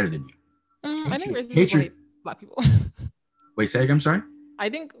 I'm just better than you. I think racism is white Black people. Wait, say again. I'm sorry. I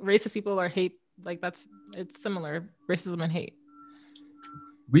think racist people are hate. Like it's similar, racism and hate.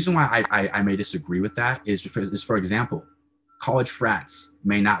 Reason why I may disagree with that is for example, college frats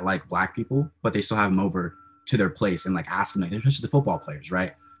may not like Black people, but they still have them over to their place and like ask them, like, especially the football players,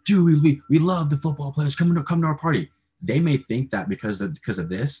 right? Dude, we love the football players. Come to our party. They may think that because of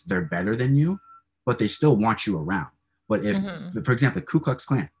this, they're better than you, but they still want you around. But if, for example, the Ku Klux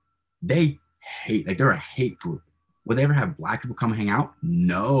Klan, they hate, like they're a hate group. Would they ever have Black people come hang out?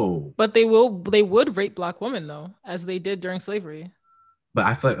 No. But they would rape Black women though, as they did during slavery. But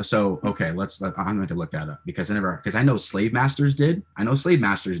I feel like, so, okay, I'm going to look that up because I know slave masters did,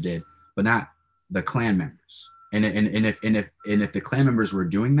 but not the Klan members. And if the Klan members were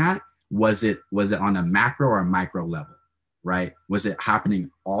doing that, was it on a macro or a micro level, right? Was it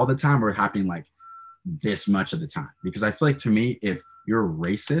happening all the time or happening like this much of the time? Because I feel like to me, if you're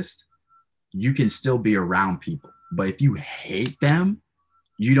racist, you can still be around people. But if you hate them,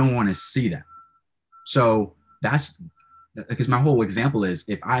 you don't want to see them. So that's because my whole example is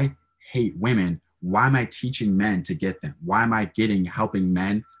if I hate women, why am I teaching men to get them? Why am I helping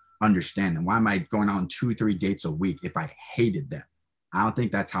men understand them? Why am I going on 2-3 dates a week if I hated them? I don't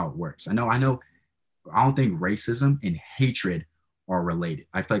think that's how it works. I know. I don't think racism and hatred are related.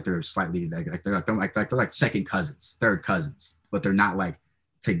 I feel like they're slightly they're like second cousins, third cousins. but they're not like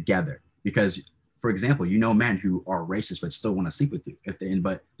together. Because, for example, you know men who are racist but still want to sleep with you.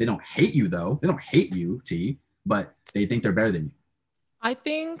 But they don't hate you though. They don't hate you, T, but they think they're better than you. I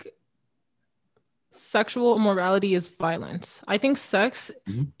think sexual immorality is violence. I think sex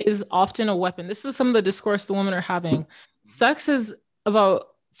is often a weapon. This is some of the discourse the women are having. Sex is about,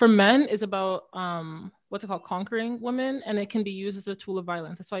 for men, is about what's it called, conquering women, and it can be used as a tool of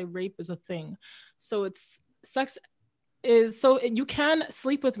violence. That's why rape is a thing. So it's sex is, so you can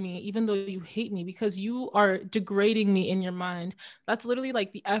sleep with me even though you hate me because you are degrading me in your mind. That's literally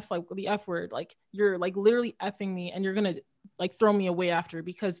like the F word. Like you're like literally effing me and you're gonna like throw me away after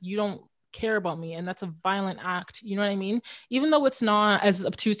because you don't care about me, and that's a violent act. You know what I mean? Even though it's not as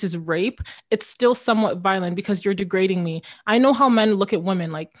obtuse as rape, it's still somewhat violent because you're degrading me. I know how men look at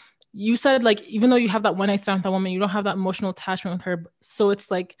women. Like you said, like even though you have that one night stand with that woman, you don't have that emotional attachment with her, so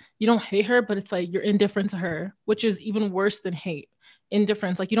it's like you don't hate her, but it's like you're indifferent to her, which is even worse than hate.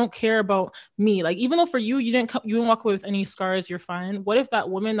 Indifference, like you don't care about me. Like even though for you, you didn't walk away with any scars, you're fine. What if that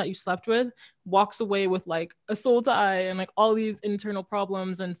woman that you slept with walks away with like a soul tie and like all these internal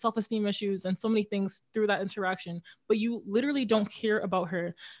problems and self-esteem issues and so many things through that interaction, but you literally don't care about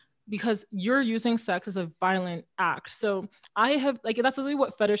her because you're using sex as a violent act. So I have like, that's really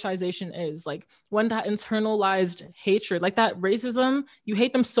what fetishization is. Like when that internalized hatred, like that racism, you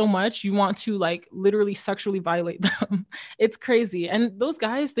hate them so much, you want to like literally sexually violate them. It's crazy. And those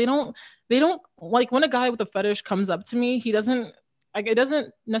guys, they don't like, when a guy with a fetish comes up to me, he doesn't, like, it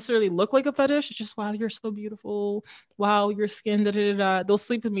doesn't necessarily look like a fetish. It's just, wow, you're so beautiful. Wow, your skin, da, da, da, da. They'll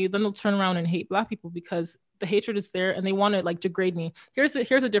sleep with me. Then they'll turn around and hate Black people because the hatred is there and they want to like degrade me. Here's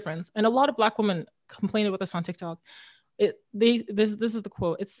a difference. And a lot of Black women complain about this on TikTok. This is the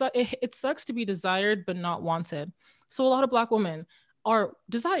quote. It sucks to be desired but not wanted. So a lot of Black women are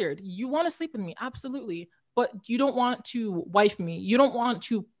desired. You want to sleep with me, absolutely, but you don't want to wife me. You don't want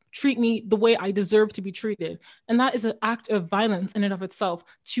to treat me the way I deserve to be treated. And that is an act of violence in and of itself,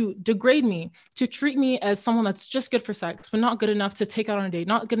 to degrade me, to treat me as someone that's just good for sex, but not good enough to take out on a date,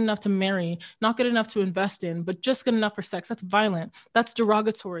 not good enough to marry, not good enough to invest in, but just good enough for sex. That's violent. That's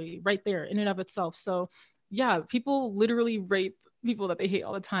derogatory right there in and of itself. So yeah, people literally rape people that they hate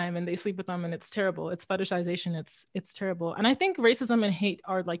all the time and they sleep with them, and it's terrible. It's fetishization. It's terrible. And I think racism and hate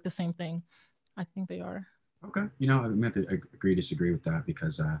are like the same thing. I think they are. Okay. You know, I'm going to agree, disagree with that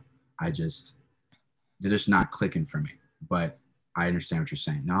because they're just not clicking for me. But I understand what you're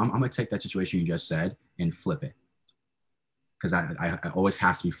saying. Now, I'm going to take that situation you just said and flip it because I always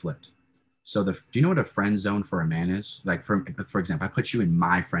has to be flipped. So do you know what a friend zone for a man is? Like, for example, I put you in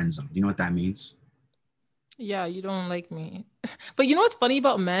my friend zone. Do you know what that means? Yeah, you don't like me. But you know what's funny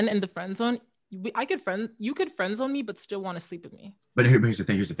about men in the friend zone? You could friend zone me, but still want to sleep with me. But here's the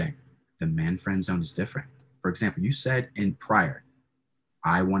thing. The man friend zone is different. For example, you said in prior,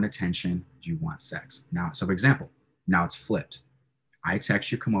 I want attention, you want sex. Now, so for example, now it's flipped. I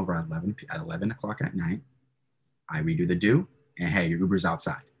text you, come over at 11 o'clock at night. I redo the do, and hey, your Uber's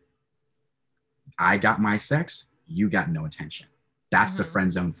outside. I got my sex, you got no attention. That's the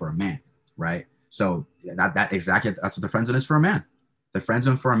friend zone for a man, right? So that exactly, that's what the friend zone is for a man. The friend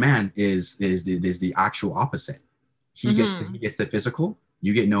zone for a man is the actual opposite. He gets the physical,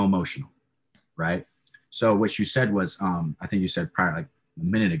 you get no emotional, right? So what you said was, I think you said prior, like a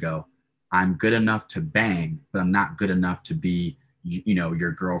minute ago, I'm good enough to bang, but I'm not good enough to be, you know,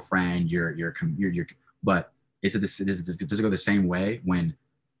 your girlfriend, but does it go the same way when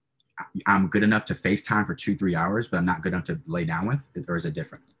I'm good enough to FaceTime for 2-3 hours, but I'm not good enough to lay down with, or is it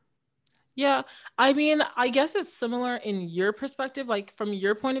different? Yeah, I mean, I guess it's similar in your perspective. Like from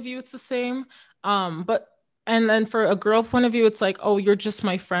your point of view, it's the same. But and then for a girl point of view, it's like, oh, you're just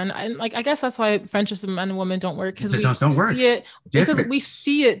my friend. And like, I guess that's why friendships with men and women don't work because we don't work. see it Different. because we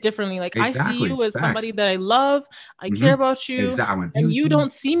see it differently. Like Exactly. I see you as Facts. somebody that I love, I care about you, exactly. And you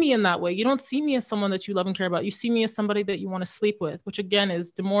don't see me in that way. You don't see me as someone that you love and care about. You see me as somebody that you want to sleep with, which again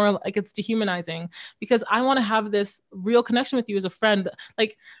is like it's dehumanizing because I want to have this real connection with you as a friend.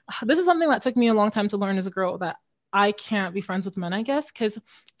 Like this is something that took me a long time to learn as a girl, that I can't be friends with men, I guess. Because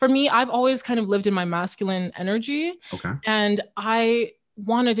for me, I've always kind of lived in my masculine energy. Okay. And I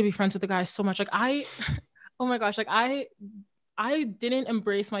wanted to be friends with a guy so much. Like oh my gosh, like I didn't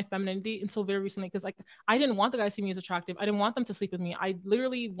embrace my femininity until very recently because like I didn't want the guy to see me as attractive. I didn't want them to sleep with me. I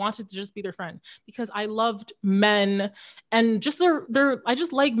literally wanted to just be their friend because I loved men and just I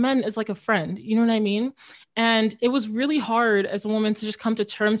just like men as like a friend. You know what I mean? And it was really hard as a woman to just come to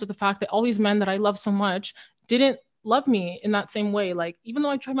terms with the fact that all these men that I love so much didn't love me in that same way. Like, even though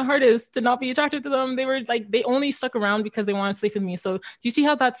I tried my hardest to not be attracted to them, they were like, they only stuck around because they wanted to sleep with me. So do you see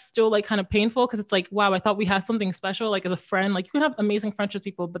how that's still like kind of painful? Because it's like, wow, I thought we had something special, like as a friend. Like, you can have amazing friendships with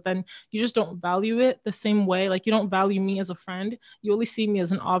people, but then you just don't value it the same way. Like, you don't value me as a friend. You only see me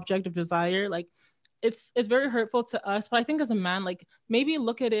as an object of desire. Like, it's very hurtful to us. But I think as a man, like, maybe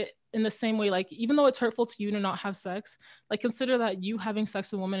look at it in the same way. Like, even though it's hurtful to you to not have sex, like, consider that you having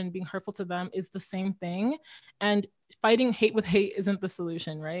sex with a woman and being hurtful to them is the same thing. And fighting hate with hate isn't the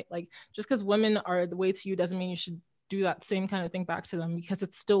solution, right? Like, just because women are the way to you doesn't mean you should do that same kind of thing back to them, because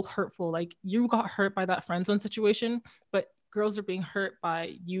it's still hurtful. Like, you got hurt by that friend zone situation, but girls are being hurt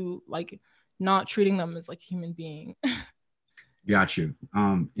by you, like, not treating them as like a human being. Got you.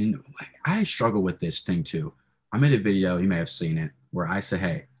 And I struggle with this thing too. I made a video, you may have seen it, where I say,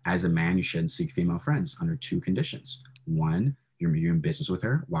 hey, as a man, you shouldn't seek female friends under two conditions. One, you're in business with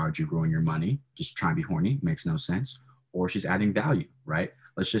her. Why would you ruin your money? Just try and be horny. Makes no sense. Or she's adding value, right?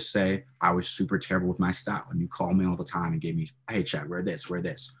 Let's just say I was super terrible with my style and you called me all the time and gave me, hey, Chad, wear this, wear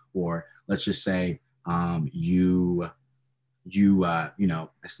this. Or let's just say that's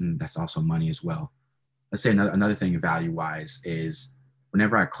also money as well. Let's say another thing value wise is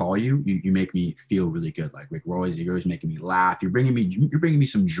whenever I call you, you make me feel really good. Like you're always making me laugh. You're bringing me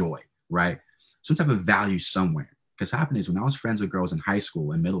some joy, right? Some type of value somewhere. Because happened is when I was friends with girls in high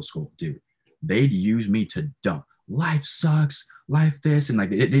school and middle school, dude, they'd use me to dump. Life sucks, life this, and like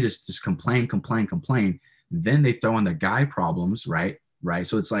they just complain. Then they throw in the guy problems, right? Right.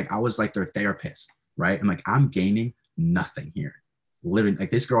 So it's like I was like their therapist, right? I'm like, I'm gaining nothing here. Literally,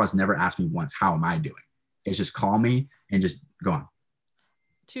 like this girl has never asked me once, how am I doing? It's just call me and just go on.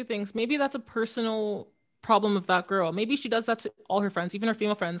 Two things. Maybe that's a personal problem of that girl. Maybe she does that to all her friends, even her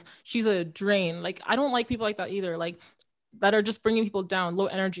female friends. She's a drain. Like, I don't like people like that either. Like, that are just bringing people down, low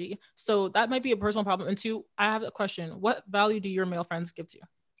energy. So that might be a personal problem. And two, I have a question. What value do your male friends give to you?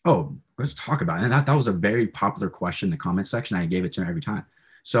 Oh, let's talk about it. And that was a very popular question in the comment section. I gave it to her every time.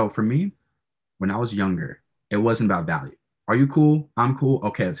 So for me, when I was younger, it wasn't about value. Are you cool? I'm cool.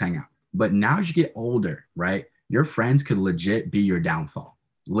 Okay, let's hang out. But now as you get older, right, your friends could legit be your downfall,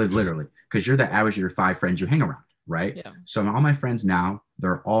 literally, because you're the average of your 5 friends you hang around, right? Yeah. So all my friends now,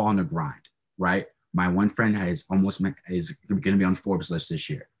 they're all on the grind, right? My one friend is going to be on Forbes list this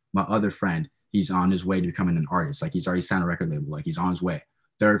year. My other friend, he's on his way to becoming an artist. Like he's already signed a record label. Like he's on his way.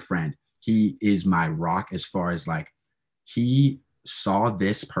 Third friend, he is my rock as far as like he saw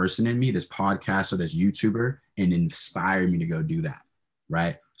this person in me, this podcaster, this YouTuber, and inspired me to go do that.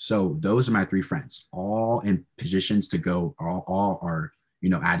 Right. So those are my 3 friends, all in positions to go, all are,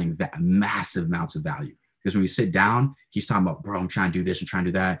 adding that massive amounts of value. Because when we sit down, he's talking about, bro, I'm trying to do this, I'm trying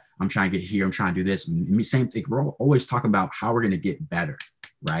to do that. I'm trying to get here, I'm trying to do this. And me, same thing. We're always talking about how we're going to get better.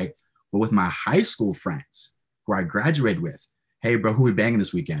 Right. But with my high school friends who I graduated with, hey, bro, who we banging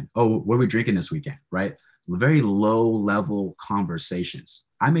this weekend? Oh, what are we drinking this weekend? Right. Very low level conversations.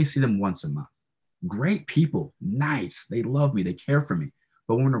 I may see them once a month. Great people, nice. They love me, they care for me.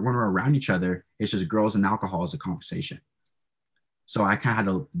 But when we're around each other, it's just girls and alcohol as a conversation. So I kind of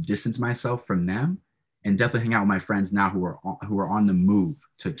had to distance myself from them and definitely hang out with my friends now who are on the move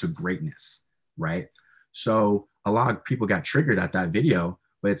to greatness, right? So a lot of people got triggered at that video,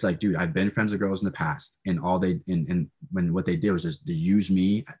 but it's like, dude, I've been friends with girls in the past, and what they did was just to use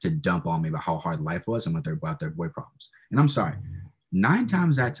me to dump on me about how hard life was and about their boy problems. And I'm sorry, 9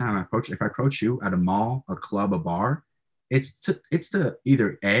 times that time if I approach you at a mall, a club, a bar, it's to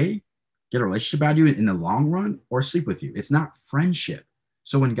either A, get a relationship out of you in the long run, or sleep with you. It's not friendship.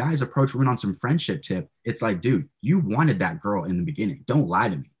 So when guys approach women on some friendship tip, it's like, dude, you wanted that girl in the beginning. Don't lie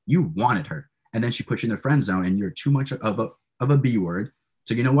to me. You wanted her. And then she puts you in the friend zone and you're too much of a B word.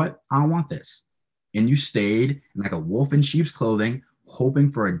 So you know what? I don't want this. And you stayed like a wolf in sheep's clothing,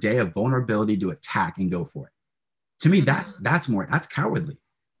 hoping for a day of vulnerability to attack and go for it. To me, that's cowardly.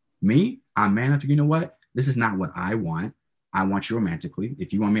 Me, I'm man enough to, you know what? This is not what I want. I want you romantically.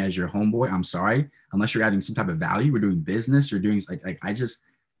 If you want me as your homeboy, I'm sorry. Unless you're adding some type of value, we're doing business, you're doing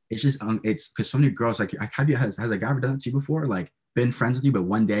it's because so many girls, like, has a guy ever done that to you before? Like been friends with you, but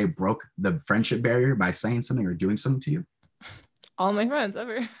one day broke the friendship barrier by saying something or doing something to you? All my friends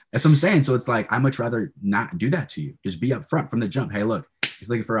ever. That's what I'm saying. So it's like, I much rather not do that to you. Just be upfront from the jump. Hey, look, if you're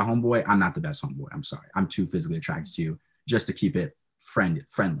looking for a homeboy, I'm not the best homeboy. I'm sorry. I'm too physically attracted to you just to keep it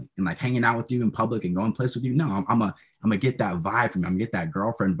friendly and like hanging out with you in public and going places with you. No, I'm gonna get that vibe from you. I'm gonna get that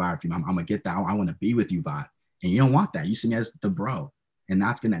girlfriend vibe from you. I'm gonna get that I want to be with you vibe. And you don't want that. You see me as the bro. And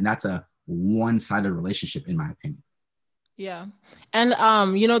that's a one-sided relationship, in my opinion. Yeah. And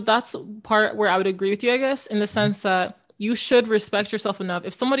that's part where I would agree with you, I guess, in the sense that you should respect yourself enough.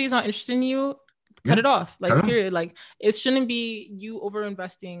 If somebody's not interested in you, cut Yeah. it off, Cut like it off. period. Like it shouldn't be you over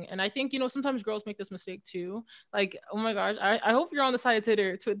investing. And I think, sometimes girls make this mistake too. Like, oh my gosh, I hope you're on the side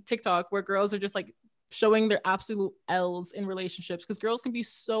of TikTok where girls are just like showing their absolute L's in relationships, because girls can be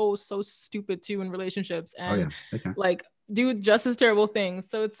so stupid too in relationships, Oh and yeah, they can. like do just as terrible things.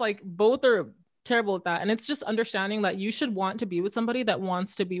 So it's like both are terrible at that. And it's just understanding that you should want to be with somebody that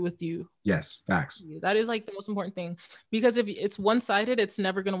wants to be with you. Yes, facts. That is like the most important thing, because if it's one-sided, it's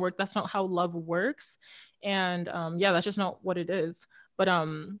never going to work. That's not how love works. And yeah, that's just not what it is. But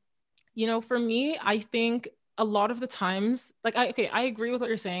for me, I think a lot of the times, like I agree with what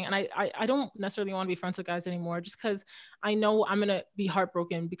you're saying, and I don't necessarily want to be friends with guys anymore, just because I know I'm gonna be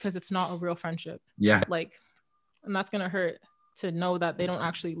heartbroken because it's not a real friendship. Yeah. Like, and that's gonna hurt to know that they don't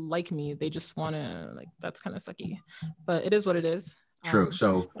actually like me. They just want to, like, that's kind of sucky, but it is what it is. True.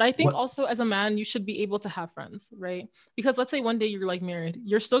 So, but I think also as a man, you should be able to have friends, right? Because let's say one day you're like married,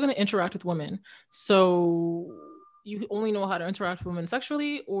 you're still going to interact with women. So you only know how to interact with women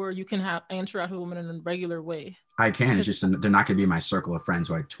sexually, or you can interact with women in a regular way. I can. It's just they're not going to be my circle of friends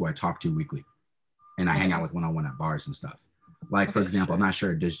who I talk to weekly, and I hang out with one-on-one at bars and stuff. Like, for example, I'm not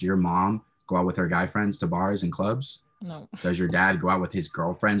sure. Does your mom go out with her guy friends to bars and clubs? No. Does your dad go out with his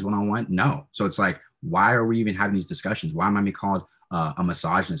girlfriends one-on-one? No. So it's like, why are we even having these discussions? Why am I being called a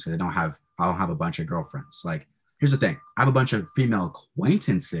misogynist? Because I don't have a bunch of girlfriends. Like, here's the thing. I have a bunch of female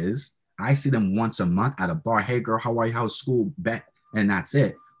acquaintances. I see them once a month at a bar. Hey girl, how are you? How's school? Bet. And that's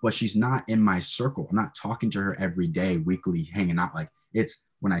it. But she's not in my circle. I'm not talking to her every day, weekly, hanging out. Like, it's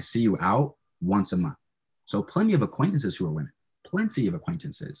when I see you out once a month. So plenty of acquaintances who are women. Plenty of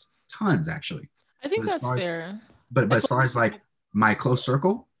acquaintances. Tons, actually. I think that's fair. But as far as like my close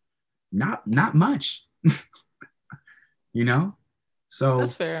circle, not much. So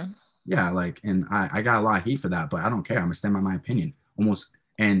that's fair. Yeah, like, and I got a lot of heat for that, but I don't care. I'm gonna stand by my opinion almost.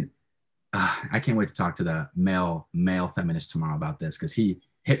 And I can't wait to talk to the male feminist tomorrow about this, because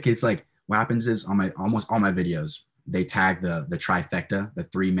it's like, what happens is on almost all my videos, they tag the trifecta, the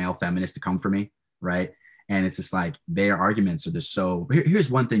three male feminists to come for me, right? And it's just like their arguments are just so. Here's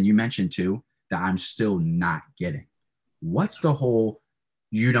one thing you mentioned too that I'm still not getting. What's the whole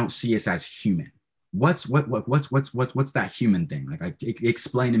you don't see us as human? What's that human thing? Like,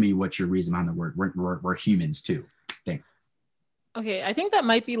 explain to me what's your reason behind the word we're humans too thing. Okay, I think that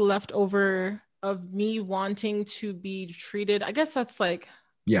might be leftover of me wanting to be treated. I guess that's like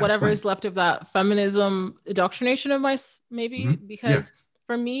whatever is left of that feminism indoctrination of my maybe, because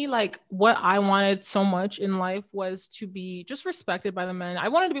for me, like, what I wanted so much in life was to be just respected by the men. I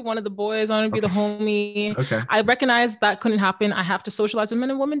wanted to be one of the boys. I wanted to be the homie. Okay. I recognized that couldn't happen. I have to socialize with men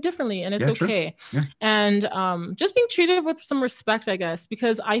and women differently, and it's okay. Yeah. And just being treated with some respect, I guess,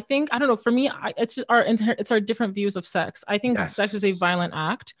 because I think, I don't know, for me, it's our different views of sex. I think sex is a violent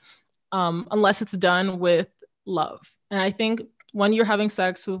act, unless it's done with love. And I think when you're having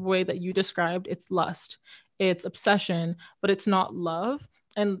sex the way that you described, it's lust, it's obsession, but it's not love.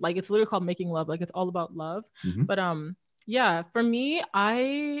 And like, it's literally called making love. Like, it's all about love. But yeah, for me,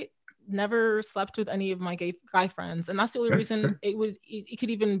 I never slept with any of my guy friends, and that's the only reason it could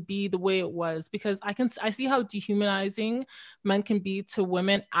even be the way it was, because I see how dehumanizing men can be to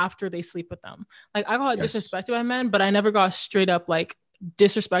women after they sleep with them. Like, I got disrespected by men, but I never got straight up like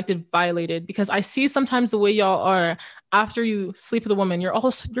disrespected, violated, because I see sometimes the way y'all are after you sleep with a woman. You're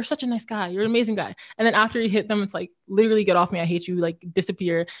such a nice guy, you're an amazing guy, and then after you hit them, it's like, literally get off me, I hate you, like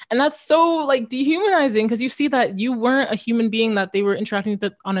disappear. And that's so like dehumanizing, because you see that you weren't a human being that they were interacting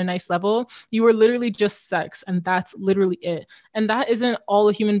with on a nice level. You were literally just sex, and that's literally it. And that isn't all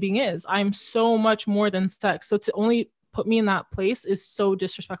a human being is. I'm so much more than sex. So to only put me in that place is so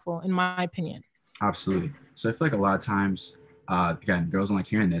disrespectful, in my opinion. Absolutely. So I feel like a lot of times, again, girls don't like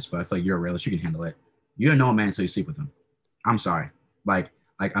hearing this, but I feel like you're a realist. You can handle it. You don't know a man until you sleep with him. I'm sorry. Like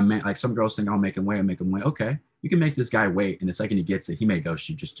I meant, like, some girls think I'll make him wait. Okay, you can make this guy wait, and the second he gets it, he may ghost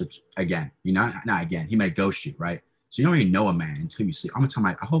you. Again, not again. He may ghost you, right? So you don't even know a man until you sleep. I'm gonna tell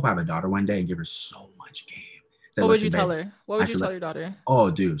I hope I have a daughter one day and give her so much game. What would you tell her? What would you tell your daughter? Oh,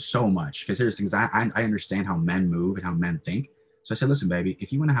 dude, so much. Because here's things. I understand how men move and how men think. So I said, listen, baby,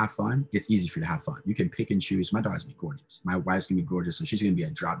 if you want to have fun, it's easy for you to have fun. You can pick and choose. My daughter's gonna be gorgeous. My wife's gonna be gorgeous, so she's gonna be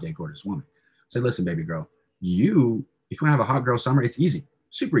a drop dead gorgeous woman. So I said, listen, baby girl, if you want to have a hot girl summer, it's easy,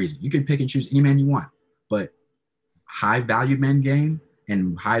 super easy. You can pick and choose any man you want. But high valued men game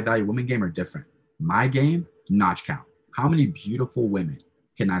and high value women game are different. My game, notch count. How many beautiful women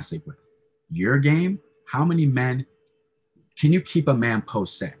can I sleep with? Your game, how many men can you keep a man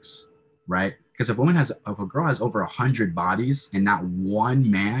post sex, right? Because if a girl has over 100 bodies and not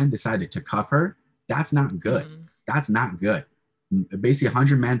one man decided to cuff her, that's not good. That's not good. basically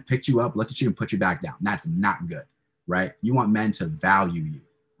 100 men picked you up, looked at you, and put you back down. That's not good, right? You want men to value you,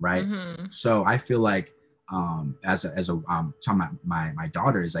 right? Mm-hmm. So I feel like as a talking about my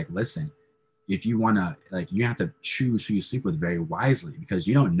daughter is like, listen, if you want to, like, you have to choose who you sleep with very wisely, because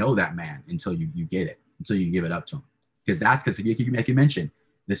you don't know that man until you get it, until you give it up to him. Because like you mentioned,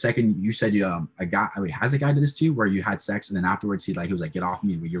 the second you said a guy, has a guy do this to you where you had sex and then afterwards he was like, get off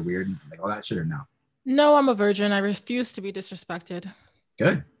me, you're weird, like all that shit, or no? No, I'm a virgin. I refuse to be disrespected.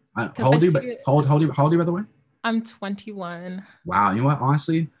 Good. How Because I old are you? see But it. how old are you, by the way? I'm 21. Wow. You know what?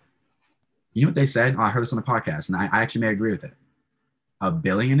 Honestly, you know what they said? Oh, I heard this on the podcast, and I actually may agree with it. A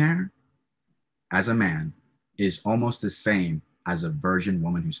billionaire, as a man, is almost the same as a virgin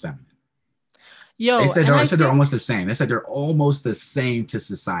woman who's feminine. They Yo, said and I they're think almost the same. They said they're almost the same to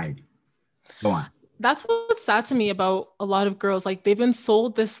society. Go on. that's what's sad to me about a lot of girls. Like, they've been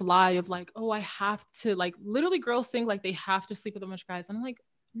sold this lie of like, oh, I have to, like, literally girls think like they have to sleep with a bunch of guys. I'm like,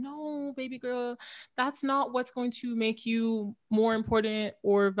 no, baby girl, that's not what's going to make you more important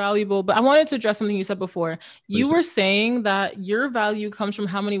or valuable. But I wanted to address something you said before. You Please do. were saying that your value comes from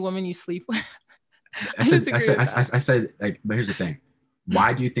how many women you sleep with. I I said, disagree with that. I said, like, but here's the thing.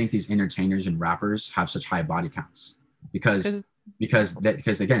 Why do you think these entertainers and rappers have such high body counts? Because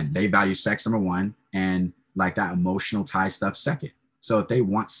again, they value sex number one, and like that emotional tie stuff second. So if they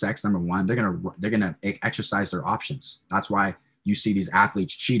want sex number one, they're gonna exercise their options. That's why you see these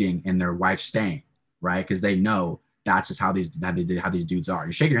athletes cheating and their wife staying, right? Because they know that's just how these dudes are.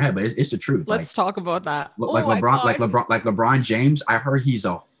 You're shaking your head, but it's the truth. Let's talk about that. Like Oh my LeBron, God. like LeBron James. I heard he's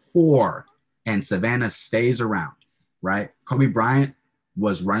a whore, and Savannah stays around, right? Kobe Bryant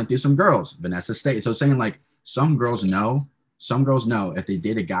was running through some girls. Vanessa stayed. So saying like some girls know if they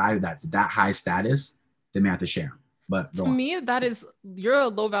date a guy that's that high status, they may have to share him. But To me, that is, you're a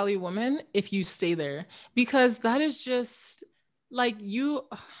low value woman if you stay there, because that is just like you.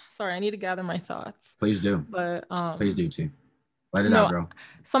 Sorry, I need to gather my thoughts. Please do. But Please do too. Let it out, no, girl.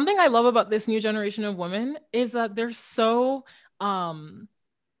 something I love about this new generation of women is that they're so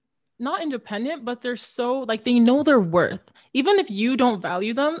not independent, but they're so like, they know their worth. Even if you don't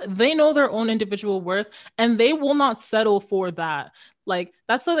value them, they know their own individual worth, and they will not settle for that. Like,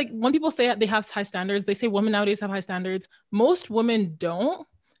 that's like when people say they have high standards, they say women nowadays have high standards. Most women don't,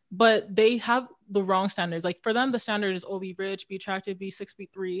 but they have the wrong standards. Like, for them, the standard is, oh, be rich, be attractive, be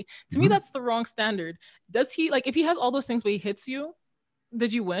 6'3". To me, that's the wrong standard. Does he, like, if he has all those things but he hits you,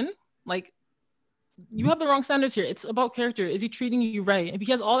 did you win? Like, you have the wrong standards here. It's about character. Is he treating you right? If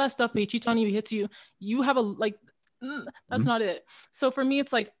he has all that stuff, but he cheats on you, he hits you, you have a, like, that's not it. So for me,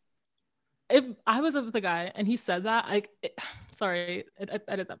 it's like, if I was with the guy and he said that, sorry, I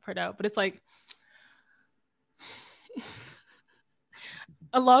edit that part out, but it's like,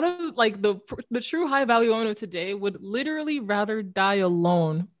 a lot of like the true high value women of today would literally rather die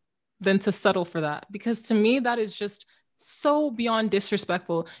alone than to settle for that. Because to me, that is just so beyond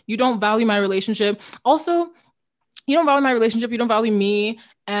disrespectful. You don't value my relationship. Also, you don't value my relationship. You don't value me.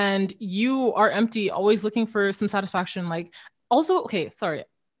 And you are empty, always looking for some satisfaction. Like, also, okay, sorry.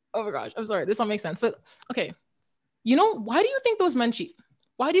 Oh my gosh, I'm sorry. This don't make sense. But okay, you know, why do you think those men cheat?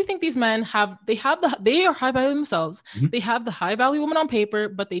 Why do you think these men they are high value themselves? Mm-hmm. They have the high value woman on paper,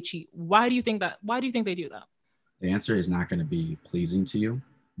 but they cheat. Why do you think that? Why do you think they do that? The answer is not going to be pleasing to you,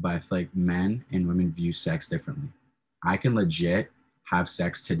 but I feel like men and women view sex differently. I can legit have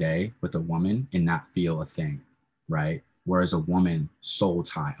sex today with a woman and not feel a thing, right? Whereas a woman, soul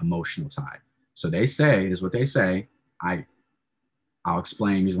tie, emotional tie. So they say, this is what they say. I'll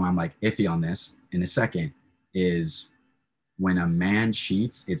explain reason why I'm like iffy on this in a second. Is when a man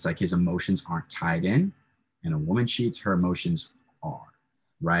cheats, it's like his emotions aren't tied in, and a woman cheats, her emotions are,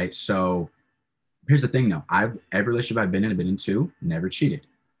 right? So here's the thing though. Every relationship I've been in two, never cheated.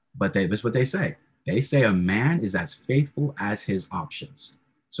 But this is what they say. They say a man is as faithful as his options.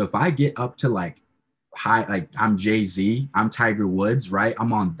 So if I get up to like high, like I'm Jay-Z, I'm Tiger Woods, right?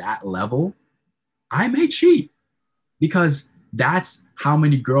 I'm on that level, I may cheat, because that's how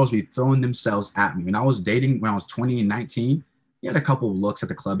many girls be throwing themselves at me. When I was dating, when I was 20 and 19, you had a couple of looks at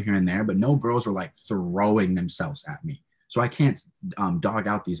the club here and there, but no girls were like throwing themselves at me. So I can't dog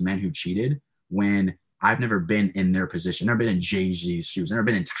out these men who cheated when I've never been in their position, never been in Jay-Z's shoes, never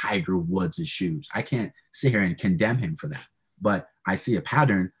been in Tiger Woods' shoes. I can't sit here and condemn him for that. But I see a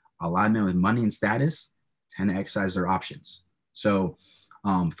pattern. A lot of men with money and status tend to exercise their options. So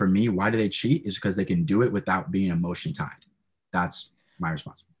for me, why do they cheat? Is because they can do it without being emotion tied. That's my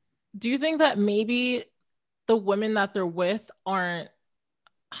response. Do you think that maybe the women that they're with aren't,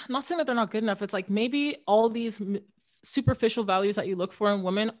 I'm not saying that they're not good enough. It's like maybe all these superficial values that you look for in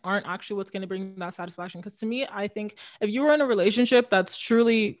women aren't actually what's going to bring that satisfaction. Because to me, I think if you were in a relationship that's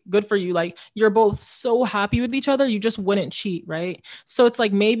truly good for you, like you're both so happy with each other, you just wouldn't cheat, right? So it's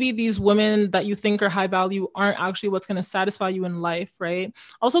like maybe these women that you think are high value aren't actually what's going to satisfy you in life, right?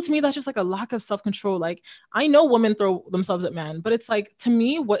 Also, to me, that's just like a lack of self-control. Like I know women throw themselves at men, but it's like to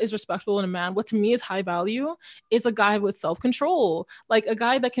me, what is respectful in a man, what to me is high value, is a guy with self-control, like a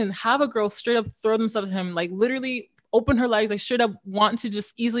guy that can have a girl straight up throw themselves at him, like literally open her legs, like should have want to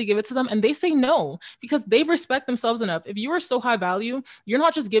just easily give it to them, and they say no because they respect themselves enough. If you are so high value, you're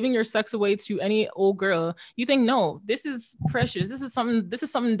not just giving your sex away to any old girl. You think, no, this is precious, this is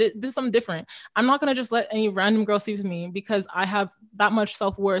something different. I'm not going to just let any random girl sleep with me because I have that much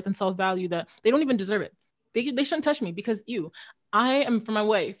self-worth and self-value that they don't even deserve it. They shouldn't touch me because I am for my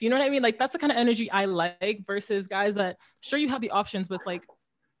wife. You know what I mean? Like that's the kind of energy I like versus guys that sure you have the options, but it's like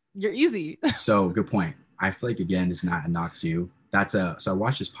you're easy. So good point. I feel like again, it's not a knock to you. So I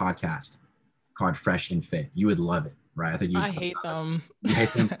watched this podcast called Fresh and Fit. You would love it, right? I hate them. You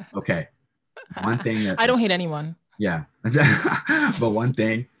hate them? Okay. One thing that I don't hate anyone. Yeah. But one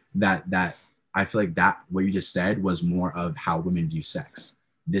thing that I feel like that what you just said was more of how women view sex.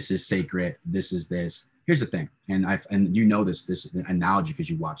 This is sacred. This is this. Here's the thing. And you know this analogy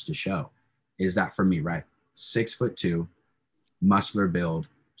because you watched the show, is that for me, right? 6'2", muscular build,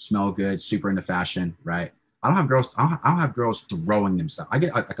 smell good, super into fashion, right? I don't have girls throwing themselves. I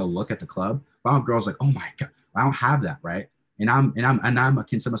get like a look at the club, but I don't have girls like, oh my God, I don't have that, right? And I'm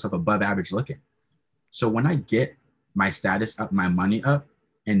consider myself above average looking. So when I get my status up, my money up,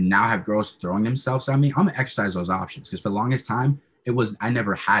 and now have girls throwing themselves at me, I'm gonna exercise those options. Because for the longest time, I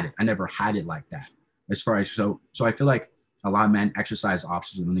never had it. I never had it like that. As far as so I feel like a lot of men exercise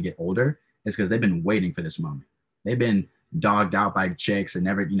options when they get older is because they've been waiting for this moment. They've been dogged out by chicks and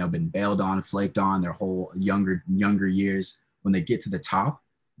never, been bailed on, flaked on their whole younger years. When they get to the top,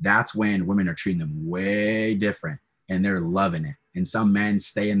 that's when women are treating them way different and they're loving it. And some men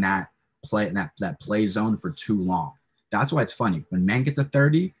stay in that play zone for too long. That's why it's funny. When men get to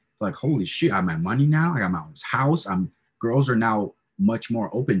 30, they're like, holy shit, I have my money now. I got my own house. Girls are now much more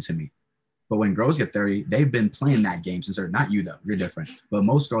open to me. But when girls get 30, they've been playing that game since they're not you though. You're different. But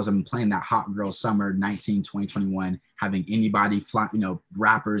most girls have been playing that hot girl summer 19, 20, 21, having anybody fly,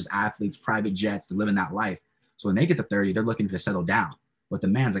 rappers, athletes, private jets to live in that life. So when they get to 30, they're looking to settle down. But the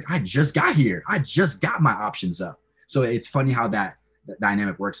man's like, I just got here. I just got my options up. So it's funny how that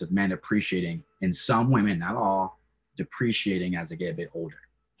dynamic works of men appreciating, and some women, not all, depreciating as they get a bit older.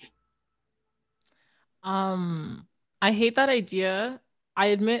 I hate that idea. I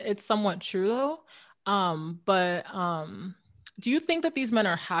admit it's somewhat true though. But do you think that these men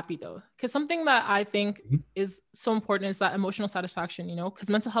are happy though? Because something that I think is so important is that emotional satisfaction, because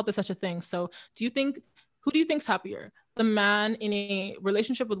mental health is such a thing. So who do you think's happier? The man in a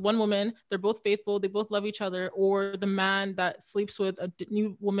relationship with one woman, they're both faithful, they both love each other, or the man that sleeps with a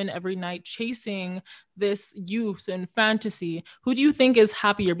new woman every night, chasing this youth and fantasy? Who do you think is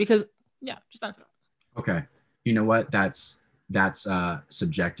happier? Because just answer that. Okay. You know what? That's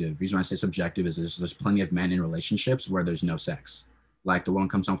subjective. The reason why I say subjective is there's plenty of men in relationships where there's no sex. Like the woman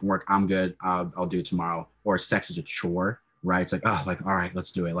comes home from work, I'm good, I'll do it tomorrow. Or sex is a chore, right? It's like, oh, like, all right,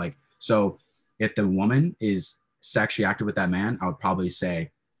 let's do it. Like, so if the woman is sexually active with that man, I would probably say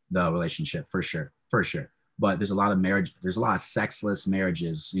the relationship for sure. But there's a lot of sexless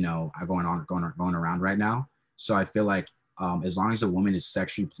marriages, going around right now. So I feel like as long as a woman is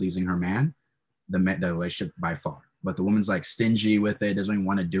sexually pleasing her man, the relationship by far. But the woman's like stingy with it, doesn't even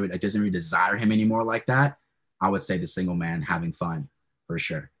want to do it, doesn't really desire him anymore like that, I would say the single man having fun for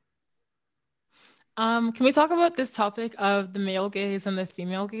sure. Can we talk about this topic of the male gaze and the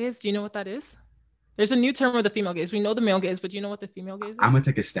female gaze? Do you know what that is? There's a new term of the female gaze. We know the male gaze, but do you know what the female gaze is? I'm gonna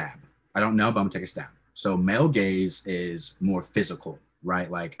take a stab. I don't know, but I'm gonna take a stab. So male gaze is more physical, right?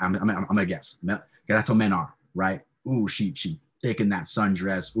 Like I'm gonna guess. That's how men are, right? Ooh, she thick in that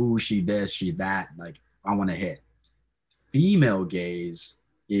sundress. Ooh, she this, she that. Like I want to hit. Female gaze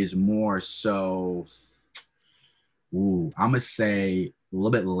is more so, I'm gonna say a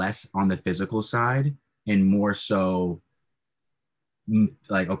little bit less on the physical side and more so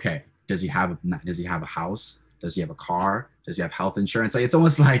like, okay, does he have a house? Does he have a car? Does he have health insurance? Like it's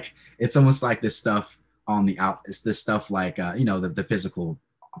almost like this stuff on the out. It's this stuff like the physical.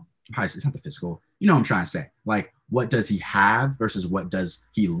 It's not the physical. You know what I'm trying to say? Like what does he have versus what does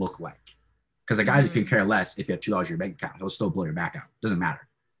he look like? Because a guy could care less if you have $2 in your bank account. He'll still blow your back out. Doesn't matter,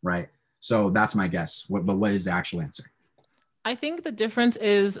 right? So that's my guess. But what is the actual answer? I think the difference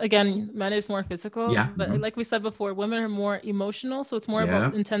is, again, men is more physical, Yeah. but like we said before, women are more emotional. So it's more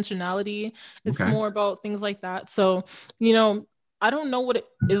about Yeah. intentionality. It's Okay. more about things like that. So, you know, I don't know what it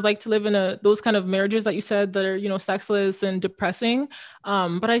is like to live in those kind of marriages that you said that are, you know, sexless and depressing.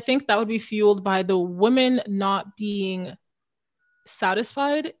 But I think that would be fueled by the women not being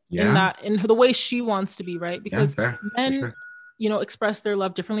satisfied Yeah. in the way she wants to be, right? Yeah. Because Fair. For men, sure. you know, express their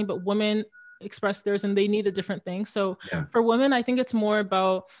love differently, but women express theirs and they need a different thing. So Yeah. for women, I think it's more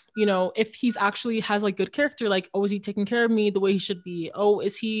about, you know, if he's actually has like good character, like, oh, is he taking care of me the way he should be? Oh,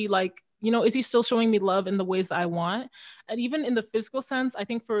 is he like, you know, is he still showing me love in the ways that I want? And even in the physical sense, I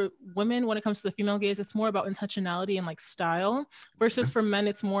think for women, when it comes to the female gaze, it's more about intentionality and like style, versus Yeah. for men,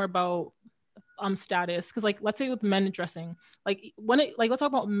 it's more about status. Because like, let's say with men dressing, like when it like, let's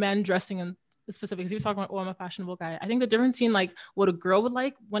talk about men dressing in specific, because you were talking about, oh, I'm a fashionable guy. I think the difference between like what a girl would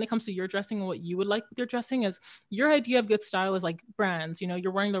like when it comes to your dressing and what you would like with your dressing is your idea of good style is like brands. You know,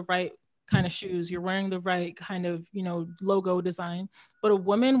 you're wearing the right kind of shoes, you're wearing the right kind of, you know, logo design. But a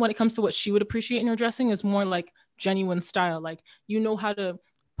woman, when it comes to what she would appreciate in your dressing, is more like genuine style. Like, you know how to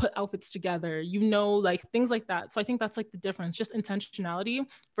put outfits together, you know, like things like that. So I think that's like the difference, just intentionality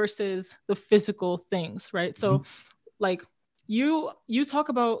versus the physical things, right? Mhm. So like you talk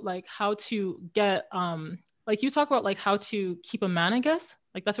about like how to get like you talk about like how to keep a man, I guess.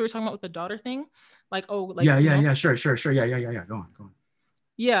 Like that's what we're talking about with the daughter thing. Like, oh, like, Yeah. you Yeah. know, Yeah. Sure. Sure. Sure. Yeah. Yeah. Yeah. Yeah. Go on. Go on.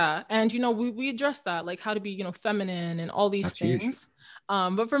 yeah, and you know, we address that, like how to be, you know, feminine and all these That's huge. things.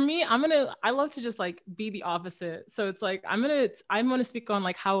 But for me, I love to just like be the opposite. So it's like I'm gonna speak on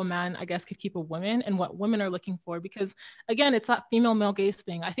like how a man, I guess, could keep a woman and what women are looking for. Because again, it's that female male gaze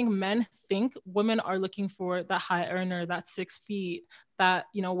thing. I think men think women are looking for that high earner, that 6 feet, that,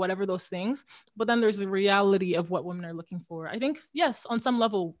 you know, whatever those things. But then there's the reality of what women are looking for. I think, yes, on some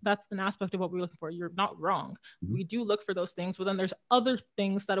level, that's an aspect of what we're looking for. You're not wrong. Mhm. We do look for those things, but then there's other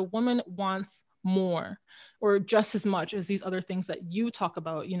things that a woman wants more or just as much as these other things that you talk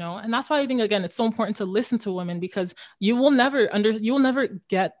about, you know. And that's why I think, again, it's so important to listen to women, because you will never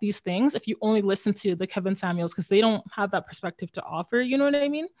get these things if you only listen to the Kevin Samuels, because they don't have that perspective to offer, you know what I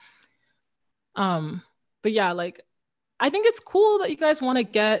mean? um but yeah, like, I think it's cool that you guys want to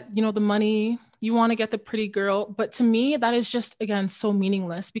get, you know, the money, you want to get the pretty girl. But to me, that is just, again, so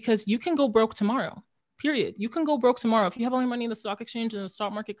meaningless, because you can go broke tomorrow. Period. You can go broke tomorrow. If you have all your money in the stock exchange and the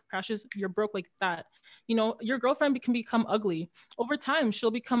stock market crashes, you're broke like that. You know, your girlfriend can become ugly. Over time, she'll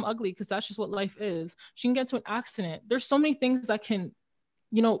become ugly because that's just what life is. She can get into an accident. There's so many things that can,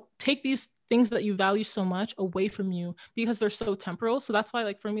 you know, take these things that you value so much away from you because they're so temporal. So that's why,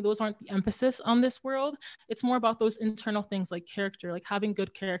 like, for me, those aren't the emphasis on this world. It's more about those internal things like character, like having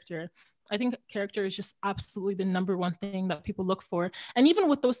good character. I think character is just absolutely the number one thing that people look for. And even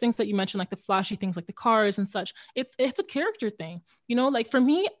with those things that you mentioned, like the flashy things, like the cars and such, it's a character thing. You know, like for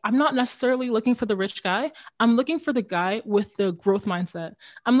me, I'm not necessarily looking for the rich guy. I'm looking for the guy with the growth mindset.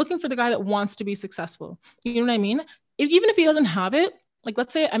 I'm looking for the guy that wants to be successful. You know what I mean? Even if he doesn't have it, like,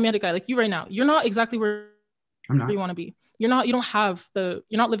 let's say I met a guy like you right now, you're not exactly where I'm not. you want to be. You're not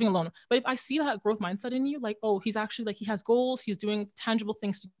living alone. But if I see that growth mindset in you, like, oh, he's actually like, he has goals, he's doing tangible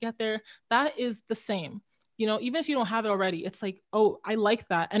things to get there, that is the same. You know, even if you don't have it already, it's like, oh, I like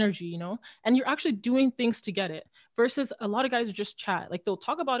that energy, you know, and you're actually doing things to get it, versus a lot of guys just chat. Like, they'll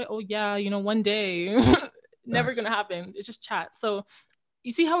talk about it. Oh, yeah, you know, one day, never Facts. going to happen. It's just chat. So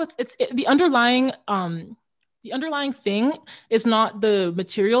you see how the underlying thing is not the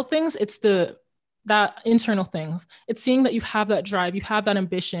material things, it's that internal things. It's seeing that you have that drive, you have that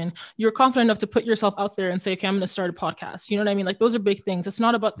ambition, you're confident enough to put yourself out there and say, okay, I'm going to start a podcast. You know what I mean? Like, those are big things. It's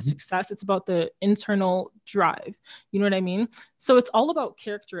not about the Mhm. success, it's about the internal drive. You know what I mean? So it's all about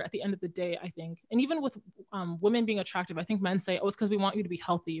character at the end of the day, I think. And even with women being attractive, I think men say, oh, it's because we want you to be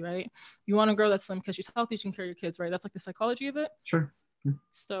healthy, right? You want a girl that's slim because she's healthy, she can carry your kids, right? That's like the psychology of it. Sure. Yeah.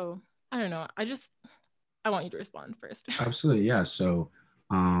 So I don't know. I want you to respond first. Absolutely. Yeah. So,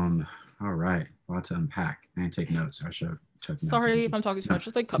 um, all right. A lot to unpack and take notes. I should have took notes. Sorry if I'm talking too No, much.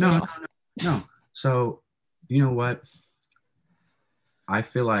 Just like cut me no, no, off. no. So, you know what? I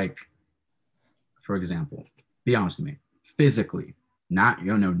feel like, for example, be honest with me, physically, not, you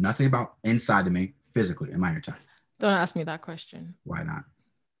don't know nothing about inside of me, physically, am I your type? Don't ask me that question. Why not?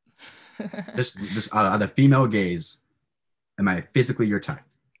 This the female gaze, am I physically your type?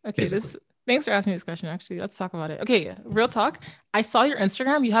 Okay, Physically. thanks for asking me this question. Actually, let's talk about it. Okay, real talk. I saw your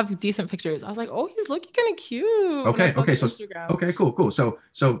Instagram. You have decent pictures. I was like, oh, he's looking kind of cute when I Okay. saw Okay. the So, Instagram. okay, cool. So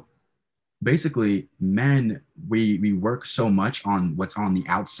basically, men, we work so much on what's on the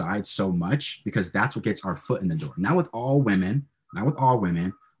outside so much because that's what gets our foot in the door. Not with all women,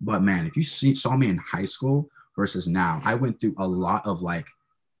 but man, if you saw me in high school, versus now. I went through a lot of like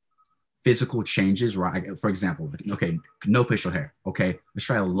physical changes where for example, okay, no facial hair. Okay, let's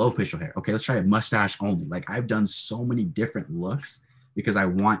try a low facial hair. Okay, let's try a mustache only. Like I've done so many different looks because I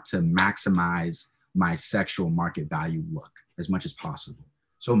want to maximize my sexual market value look as much as possible.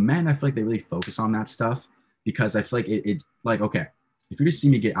 So men, I feel like they really focus on that stuff because I feel like it like, okay, if you just see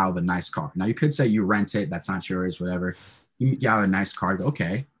me get out of a nice car, now you could say you rent it, that's not yours, whatever. You get out of a nice car, go,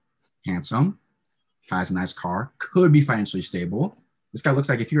 okay, handsome, has a nice car, could be financially stable. This guy looks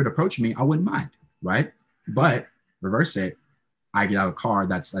like if you were to approach me, I wouldn't mind, right? But reverse it, I get out of a car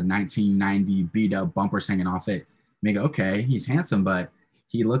that's a 1990 beat up bumpers hanging off it. Make it, okay, he's handsome, but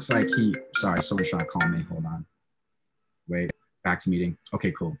he looks like sorry, someone's trying to call me. Hold on. Wait, back to meeting.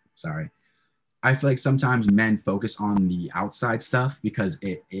 Okay, cool. Sorry. I feel like sometimes men focus on the outside stuff because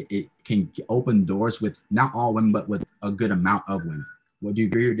it can open doors with not all women, but with a good amount of women. Would you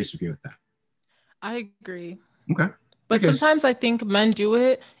agree or disagree with that? I agree. Okay. But sometimes I think men do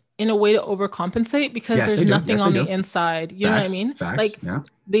it in a way to overcompensate because yes, there's nothing on the inside. You know what I mean? Facts, like yeah.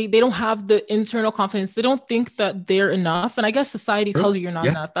 they don't have the internal confidence. They don't think that they're enough. And I guess society tells you you're not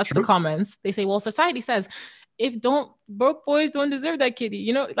enough. That's the comments. They say, well, society says, if broke boys don't deserve that kitty.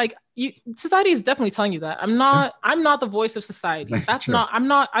 You know, like society is definitely telling you that. I'm not the voice of society. That's not,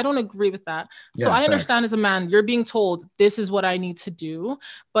 I don't agree with that. So I understand as a man, you're being told this is what I need to do.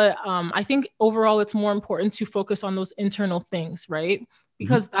 But I think overall it's more important to focus on those internal things, right?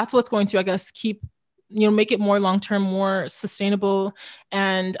 Because that's what's going to, I guess, keep, make it more long-term, more sustainable.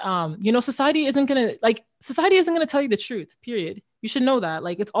 And, society isn't going to tell you the truth, period. You should know that.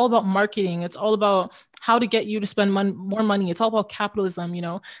 Like, it's all about marketing. It's all about how to get you to spend more money. It's all about capitalism.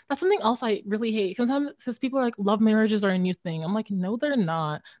 That's something else I really hate. Because people are like, love marriages are a new thing. I'm like, no, they're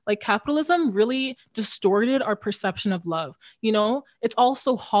not. Like, capitalism really distorted our perception of love. It's all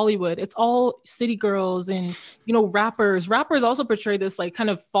so Hollywood. It's all city girls and, rappers. Rappers also portray this like kind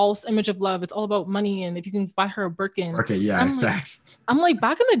of false image of love. It's all about money. And if you can buy her a Birkin. Okay, yeah, facts. I'm like,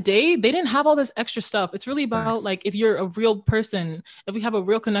 back in the day, they didn't have all this extra stuff. It's really about like, if you're a real person, if we have a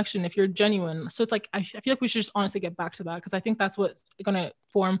real connection, if you're genuine. So it's like, I feel like we should just honestly get back to that because I think that's what's going to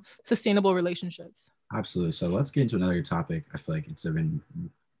form sustainable relationships. Absolutely. So let's get into another topic. I feel like it's been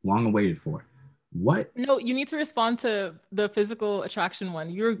long awaited for. What? No, you need to respond to the physical attraction one.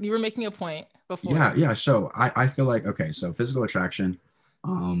 You were making a point before. Yeah. So I feel like, okay, so physical attraction,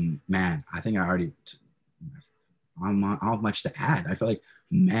 man, I think I already, I don't have much to add. I feel like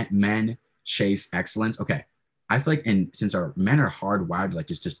men chase excellence. Okay. I feel like, since our men are hardwired to like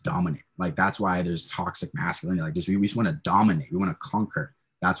just dominate, like that's why there's toxic masculinity. Like we just want to dominate, we want to conquer.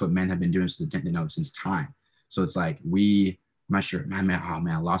 That's what men have been doing since time. So it's like I'm not sure, man. Oh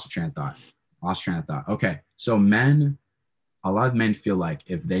man, I lost a train of thought. Okay, so a lot of men feel like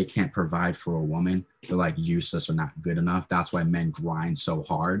if they can't provide for a woman, they're like useless or not good enough. That's why men grind so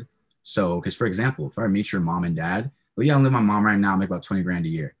hard. So, because for example, if I meet your mom and dad, well, yeah, I live with my mom right now, I make about 20 grand a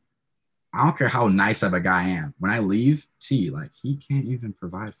year. I don't care how nice of a guy I am. When I leave, like he can't even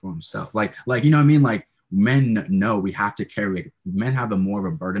provide for himself. Like, you know what I mean? Like men know we have to carry, men have more of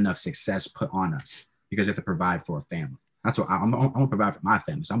a burden of success put on us because we have to provide for a family. That's what I'm going to provide for my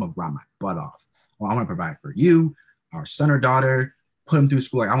family. So I'm going to grind my butt off. Well, I want to provide for you, our son or daughter, put them through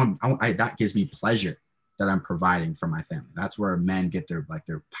school. Like that gives me pleasure that I'm providing for my family. That's where men get their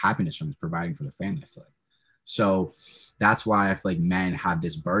happiness from, is providing for their family, I feel like. So that's why I feel like men have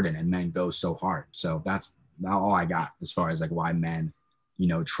this burden and men go so hard. So that's all I got as far as like why men,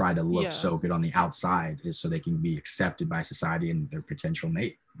 try to look so good on the outside, is so they can be accepted by society and their potential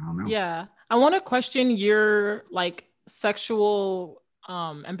mate. I don't know. Yeah. I want to question your like sexual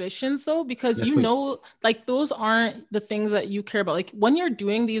ambitions though, because yes, like those aren't the things that you care about. Like when you're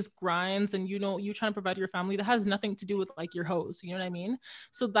doing these grinds and you're trying to provide your family, that has nothing to do with like your hoes, you know what I mean?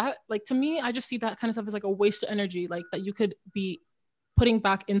 So that, like, to me, I just see that kind of stuff as like a waste of energy, like that you could be putting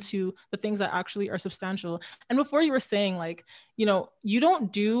back into the things that actually are substantial. And before you were saying like, you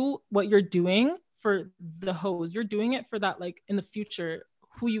don't do what you're doing for the hoes, you're doing it for that, like in the future,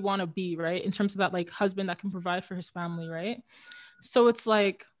 who you want to be, right? In terms of that like husband that can provide for his family, right? So it's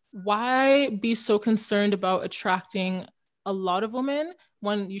like, why be so concerned about attracting a lot of women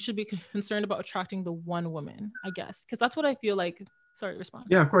when you should be concerned about attracting the one woman, I guess? Because that's what I feel like. Sorry, respond.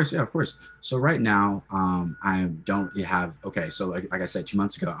 Yeah, of course. So right now, I don't have, okay. So like I said, 2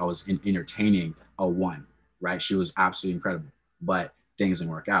 months ago, I was entertaining a one, right? She was absolutely incredible, but things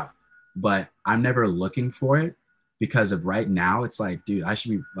didn't work out. But I'm never looking for it because of right now. It's like, dude, I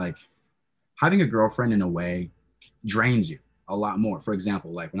should be like, having a girlfriend in a way drains you a lot more. For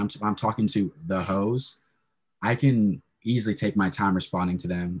example, like when I'm talking to the hoes, I can easily take my time responding to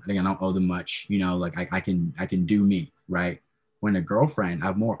them. I think I don't owe them much, you know, like I can do me, right? When a girlfriend, I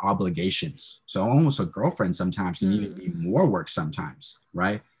have more obligations. So almost a girlfriend sometimes can even be more work sometimes,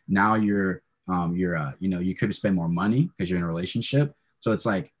 right? Now you know, you could spend more money because you're in a relationship. So it's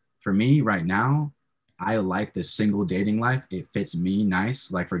like for me right now, I like the single dating life. It fits me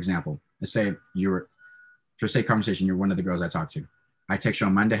nice. Like for example, let's say you're for sake conversation, you're one of the girls I talk to. I text you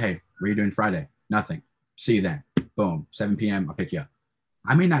on Monday, hey, what are you doing Friday? Nothing. See you then. Boom, 7 p.m. I'll pick you up.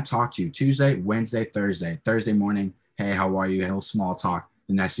 I may not talk to you Tuesday, Wednesday, Thursday morning. Hey, how are you? A little small talk.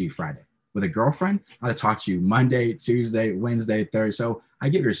 Then I see you Friday. With a girlfriend, I'll talk to you Monday, Tuesday, Wednesday, Thursday. So I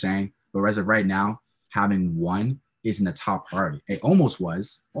get what you're saying, but as of right now, having one isn't a top priority. It almost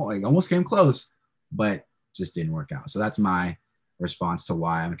was. Oh, it almost came close, but just didn't work out. So that's my response to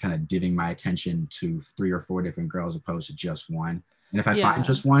why I'm kind of divvying my attention to 3 or 4 different girls opposed to just one. And if I find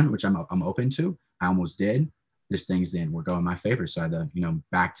just one, which I'm open to, I almost did. Just things didn't work out in my favor. So I had to, you know,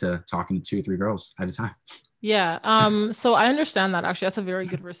 back to talking to 2 or 3 girls at a time. Yeah. So I understand that actually. That's a very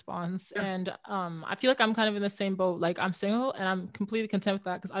good response. Yeah. And I feel like I'm kind of in the same boat. Like I'm single and I'm completely content with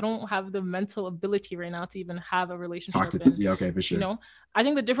that because I don't have the mental ability right now to even have a relationship. Yeah, okay, for sure. You know, I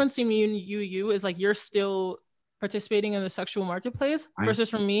think the difference between me and you is like you're still participating in the sexual marketplace versus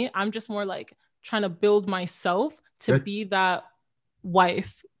for me, I'm just more like trying to build myself to be that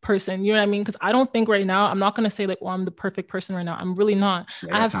wife person, you know what I mean? Because I don't think right now, I'm not going to say like, well, I'm the perfect person right now. I'm really not.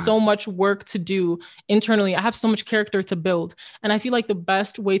 I have so much work to do internally. I have so much character to build. And I feel like the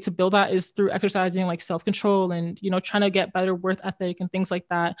best way to build that is through exercising like self-control and, you know, trying to get better work ethic and things like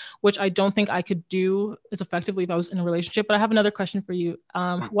that, which I don't think I could do as effectively if I was in a relationship. But I have another question for you.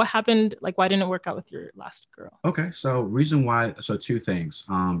 What happened? Like, why didn't it work out with your last girl? Okay. So reason why, so 2 things.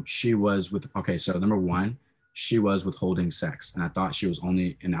 She was with, okay. So number 1, she was withholding sex, and I thought she was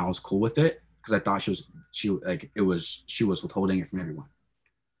only, and I was cool with it because I thought she was withholding it from everyone.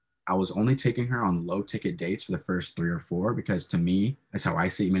 I was only taking her on low ticket dates for the first 3 or 4 because to me, that's how I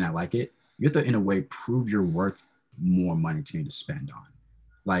see it. You may not like it. You have to, in a way, prove you're worth more money to me to spend on.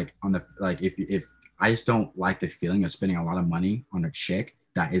 Like if I just don't like the feeling of spending a lot of money on a chick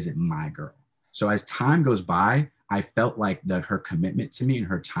that isn't my girl. So as time goes by, I felt like her commitment to me and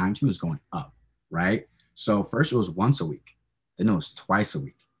her time to me was going up, right? So first it was once a week, then it was twice a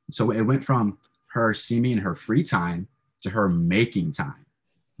week. So it went from her seeing me in her free time to her making time,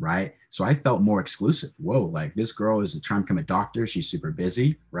 right? So I felt more exclusive. Whoa, like this girl is trying to become a doctor. She's super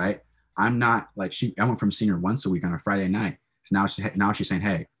busy, right? I'm not like I went from seeing her once a week on a Friday night. So now she's saying,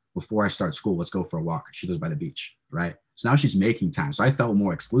 hey, before I start school, let's go for a walk. She lives by the beach, right? So now she's making time. So I felt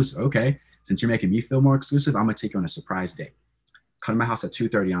more exclusive. Okay, since you're making me feel more exclusive, I'm gonna take you on a surprise date. Come to my house at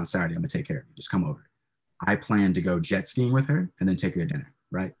 2:30 on Saturday. I'm gonna take care of you. Just come over. I plan to go jet skiing with her and then take her to dinner,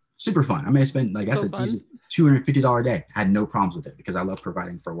 right? Super fun. I may spend like, that's a decent $250 day. I had no problems with it because I love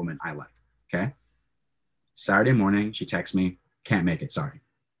providing for a woman I like, okay? Saturday morning, she texts me, can't make it, sorry.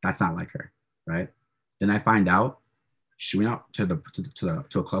 That's not like her, right? Then I find out she went out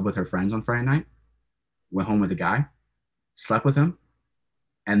to a club with her friends on Friday night, went home with a guy, slept with him,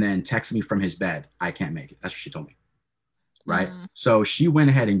 and then texted me from his bed, I can't make it. That's what she told me. Right. So she went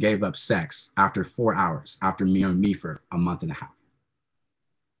ahead and gave up sex after 4 hours after me for a month and a half.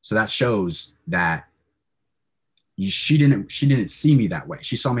 So that shows that she didn't see me that way.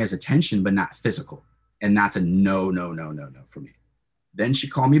 She saw me as attention, but not physical. And that's a no for me. Then she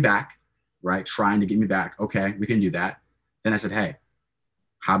called me back, right? Trying to get me back. Okay, we can do that. Then I said, hey,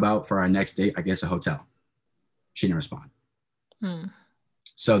 how about for our next date, I guess a hotel? She didn't respond.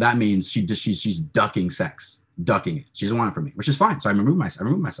 So that means she's ducking sex. Ducking it. She doesn't want it from me, which is fine. So I removed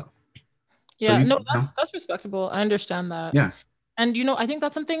myself. Yeah, so that's respectable. I understand that. Yeah. And you know, I think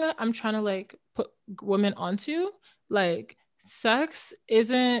that's something I'm trying to like put women onto. Like sex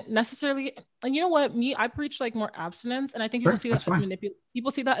isn't necessarily, and you know what, I preach like more abstinence, and I think people see that as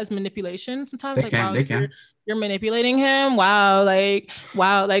people see that as manipulation sometimes. They like, can, wow, they so can. You're manipulating him. Wow, like,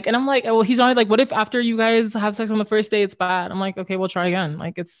 and I'm like, well, he's only like, what if after you guys have sex on the first day it's bad? I'm like, okay, we'll try again.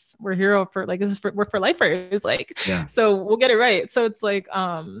 Like, we're here for like, we're for lifers. Like, so we'll get it right. So it's like,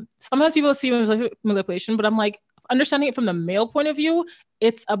 sometimes people see it as like manipulation, but I'm like, understanding it from the male point of view,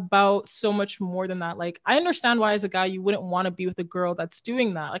 it's about so much more than that. Like, I understand why as a guy you wouldn't want to be with a girl that's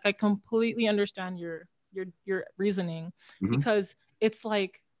doing that. Like, I completely understand your reasoning, because it's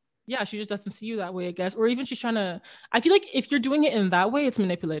like, yeah, she just doesn't see you that way, I guess. Or even she's trying to, I feel like if you're doing it in that way, it's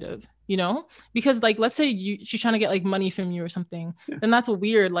manipulative, you know? Because like, let's say she's trying to get like money from you or something, then that's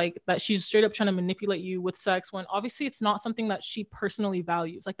weird. Like that she's straight up trying to manipulate you with sex when obviously it's not something that she personally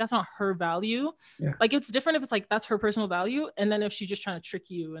values. Like that's not her value. Like it's different if it's like, that's her personal value. And then if she's just trying to trick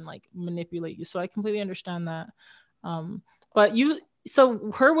you and like manipulate you. So I completely understand that. But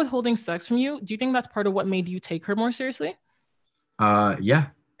so her withholding sex from you, do you think that's part of what made you take her more seriously? Yeah,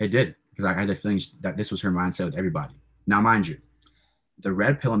 it did, because I had a feeling that this was her mindset with everybody. Now, mind you, the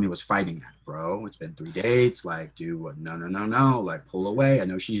red pill in me was fighting that, bro. It's been 3 dates. Like, dude, no, no, no, no. Like, pull away. I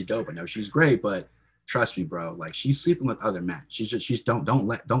know she's dope. I know she's great, but trust me, bro. Like, she's sleeping with other men. She's don't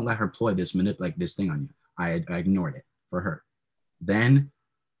let her ploy this manipulate this thing on you. I ignored it for her. Then,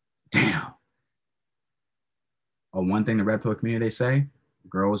 damn. One thing the red pill community, they say,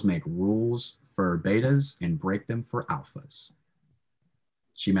 girls make rules for betas and break them for alphas.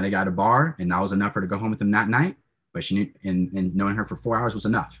 She met a guy at a bar, and that was enough for her to go home with him that night. But she knew, and knowing her for 4 hours was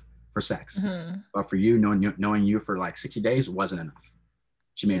enough for sex. Mm-hmm. But for you, knowing you for like 60 days wasn't enough.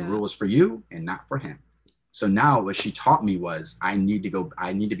 She made rules for you and not for him. So now what she taught me was I need to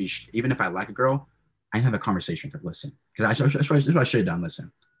be, even if I like a girl, I have a conversation with her. Listen, because that's what I should have done. Listen,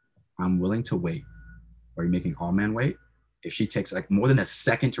 I'm willing to wait. Are you making all men wait? If she takes like more than a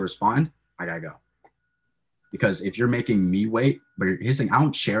second to respond, I gotta go. Because if you're making me wait, but here's the thing, I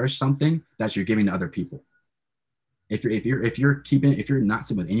don't cherish something that you're giving to other people. If you're not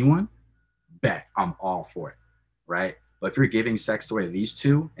sleeping with anyone, bet I'm all for it, right? But if you're giving sex away to these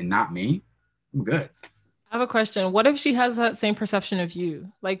two and not me, I'm good. I have a question. What if she has that same perception of you?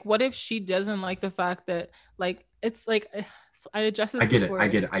 Like, what if she doesn't like the fact that, like, it's like, I addressed this before. I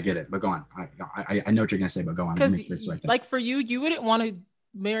get it. But go on. I know what you're gonna say, but go on. Because, like, for you, you wouldn't want to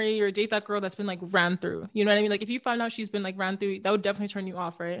marry or date that girl that's been like ran through. You know what I mean? Like, if you find out she's been like ran through, that would definitely turn you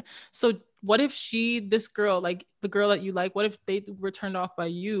off, right? So what if this girl, like the girl that you like, what if they were turned off by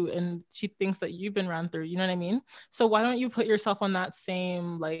you and she thinks that you've been ran through? You know what I mean? So why don't you put yourself on that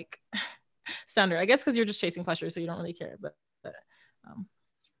same like standard? I guess because you're just chasing pleasure, so you don't really care. But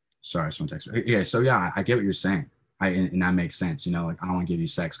sorry, someone texted me. Yeah, so yeah, I get what you're saying. And that makes sense. You know, like I don't want to give you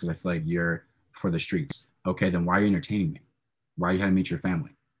sex because I feel like you're for the streets. Okay, then why are you entertaining me? Why are you having to meet your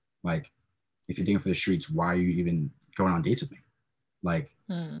family? Like, if you're thinking for the streets, why are you even going on dates with me? Like,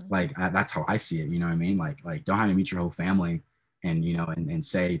 that's how I see it. You know what I mean? Like don't have to meet your whole family and, you know, and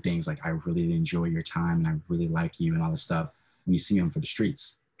say things like, I really enjoy your time and I really like you and all this stuff when you see them for the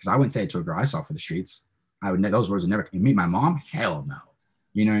streets. Because I wouldn't say it to a girl I saw for the streets. Those words would never, meet my mom? Hell no.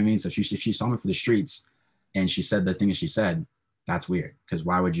 You know what I mean? So if she saw me for the streets and she said the things she said, that's weird. Because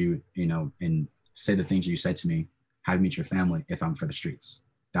why would you, you know, and say the things you said to me, have me meet your family if I'm for the streets?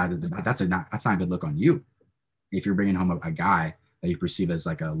 That's not a good look on you. If you're bringing home a guy that you perceive as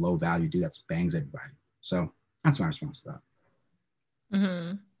like a low value dude that bangs everybody. So that's my response to that.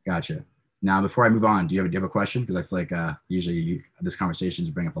 Mm-hmm. Gotcha. Now, before I move on, do you have a question? Because I feel like usually this conversations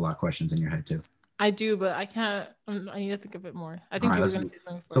bring up a lot of questions in your head too. I do, but I can't. I need to think of it more. I think you were going to say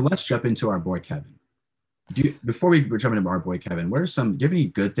something. So let's jump into our boy Kevin. Before we jump into our boy Kevin, do you have any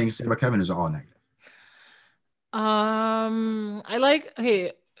good things to say about Kevin? Or is it all negative?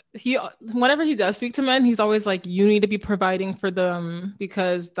 Whenever he does speak to men, he's always like, you need to be providing for them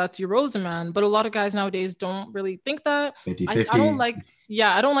because that's your role as a man. But a lot of guys nowadays don't really think that. 50-50. I don't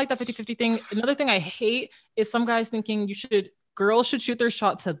like that 50-50 thing. Another thing I hate is some guys thinking girls should shoot their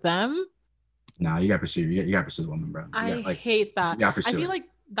shot to them. No, you got to pursue the woman, bro. I hate that. I feel like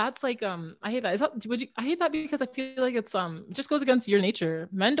that's like I hate that. I hate that because I feel like it's it just goes against your nature.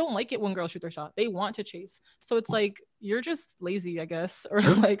 Men don't like it when girls shoot their shot. They want to chase. So it's like you're just lazy, I guess, or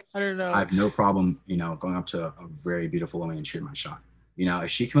like I don't know. I have no problem, you know, going up to a very beautiful woman and shooting my shot. You know, if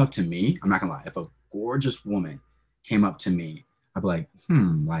she came up to me, I'm not gonna lie. If a gorgeous woman came up to me, I'd be like,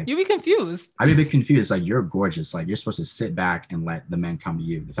 like you'd be confused. I'd be a bit confused. Like, you're gorgeous. Like, you're supposed to sit back and let the men come to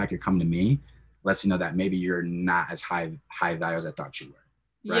you. The fact you're coming to me lets you know that maybe you're not as high value as I thought you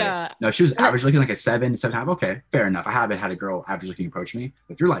were. Right? Yeah. No, she was average looking, like a 7.5. Okay, fair enough. I haven't had a girl average looking approach me.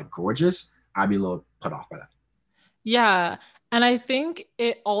 If you're like gorgeous, I'd be a little put off by that. Yeah. And I think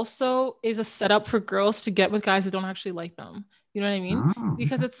it also is a setup for girls to get with guys that don't actually like them. You know what I mean? Oh.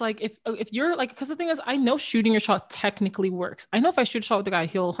 Because it's like, if you're like, because the thing is, I know shooting your shot technically works. I know if I shoot a shot with the guy,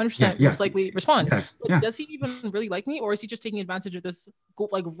 he'll 100% most likely respond. Yes, but does he even really like me, or is he just taking advantage of this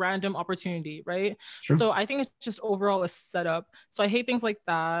like random opportunity, right? Sure. So I think it's just overall a setup. So I hate things like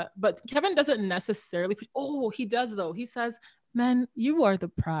that. But Kevin doesn't necessarily. Oh, he does though. He says, "Man, you are the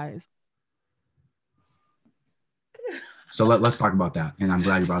prize." So let's talk about that. And I'm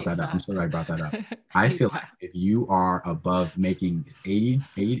glad you brought that up. I'm so glad you brought that up. I feel like if you are above making 80,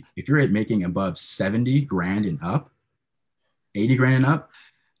 if you're making above 70 grand and up, 80 grand and up,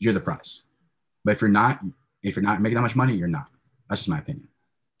 you're the prize. But if you're not making that much money, you're not. That's just my opinion.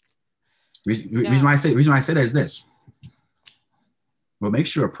 Reason why I say that is this. What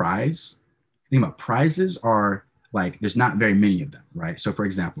makes you a prize? Think about prizes are like, there's not very many of them, right? So for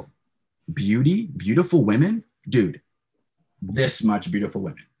example, beautiful women dude, this much beautiful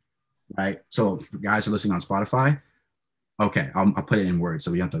women, right? So for guys who are listening on Spotify, okay, I'll put it in words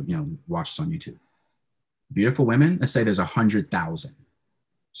so we have to, watch this on YouTube. Beautiful women, let's say there's 100,000.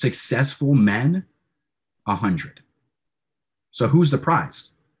 Successful men, 100. So who's the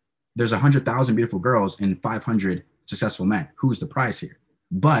prize? There's 100,000 beautiful girls and 500 successful men. Who's the prize here?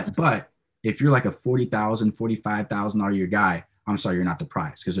 But if you're like a $40,000, $45,000 a year guy, I'm sorry, you're not the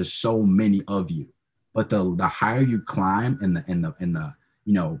prize because there's so many of you. But the higher you climb in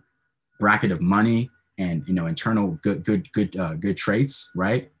the bracket of money and internal good traits,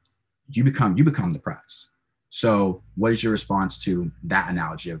 right? You become the prize. So what is your response to that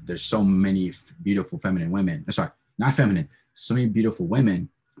analogy of there's so many beautiful feminine women? Sorry, not feminine, so many beautiful women,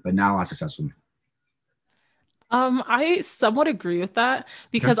 but not a lot of successful men. I somewhat agree with that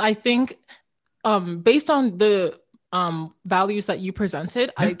because I think based on the values that you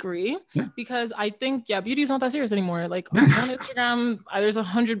presented, I agree because I think beauty is not that serious anymore. Like on Instagram, there's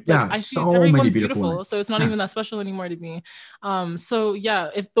 100. I see so everyone's many beautiful so it's not even that special anymore to me. So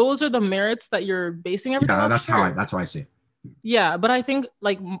if those are the merits that you're basing everything on, that's how I see it. Yeah, but I think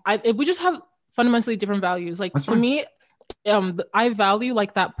if we just have fundamentally different values. Like for me, I value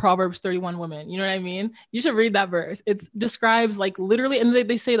like that Proverbs 31 woman. You know what I mean? You should read that verse. It describes like literally, and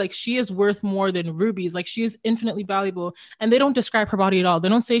they say like she is worth more than rubies. Like she is infinitely valuable. And they don't describe her body at all. They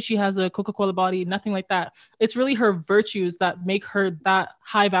don't say she has a Coca-Cola body, nothing like that. It's really her virtues that make her that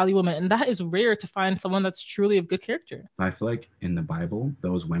high value woman. And that is rare to find someone that's truly of good character. I feel like in the Bible,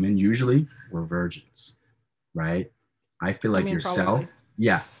 those women usually were virgins, right? I feel like yourself,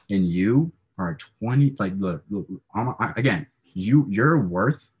 probably. And you are 20, like look again, your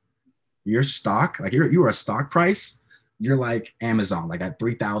worth, your stock, like you are a stock price, you're like Amazon, like at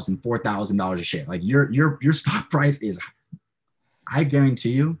 $3,000, $4,000 a share. Like your stock price is, I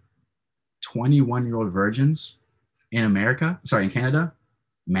guarantee you, 21-year-old virgins in Canada,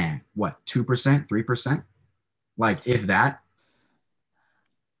 man, what, 2%, 3%? Like if that.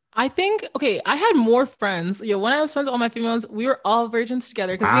 I think, I had more friends. When I was friends with all my females, we were all virgins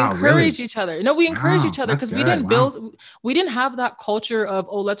together because we encouraged each other. No, we encouraged each other because we didn't have that culture of,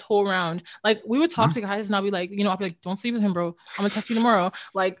 let's hold around. Like we would talk to guys and I'll be like, I'll be like, don't sleep with him, bro. I'm gonna text you tomorrow.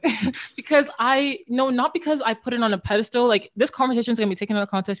 Like, because not because I put it on a pedestal. Like this conversation is gonna be taken out of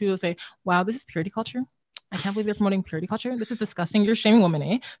context. People say, wow, this is purity culture. I can't believe they're promoting purity culture. This is disgusting. You're shaming women,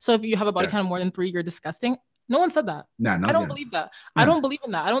 eh? So if you have a body count of more than 3, you're disgusting. No one said that. I don't believe that. I don't believe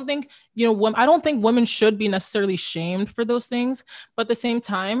in that. I don't think, I don't think women should be necessarily shamed for those things. But at the same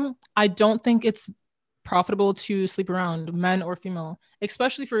time, I don't think it's profitable to sleep around, men or female,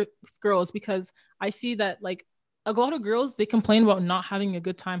 especially for girls, because I see that like a lot of girls, they complain about not having a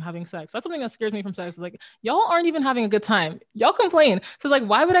good time having sex. That's something that scares me from sex. It's like, y'all aren't even having a good time. Y'all complain. So it's like,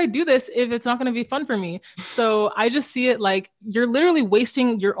 why would I do this if it's not going to be fun for me? So I just see it like you're literally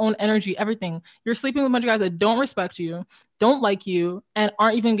wasting your own energy, everything. You're sleeping with a bunch of guys that don't respect you, don't like you, and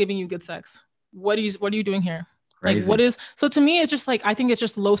aren't even giving you good sex. What are you doing here? Crazy. Like so to me, it's just like, I think it's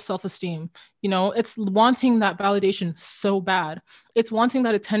just low self-esteem. It's wanting that validation so bad. It's wanting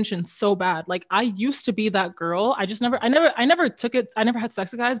that attention so bad. Like I used to be that girl. I never took it. I never had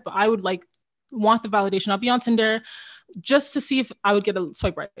sex with guys, but I would like want the validation. I'll be on Tinder just to see if I would get a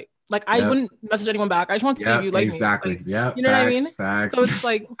swipe right. Like I wouldn't message anyone back. I just want to see if you like me. Exactly. Like, you know what I mean? Facts. So it's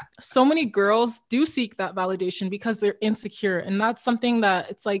like so many girls do seek that validation because they're insecure. And that's something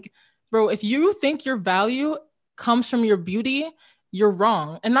that it's like, bro, if you think your value comes from your beauty, you're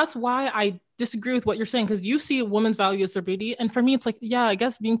wrong. And that's why I disagree with what you're saying, because you see a woman's value as their beauty. And for me, it's like, yeah, I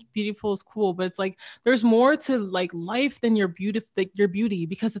guess being beautiful is cool, but it's like there's more to like life than your beauty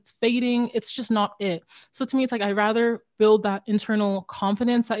because it's fading. It's just not it. So to me, it's like I'd rather build that internal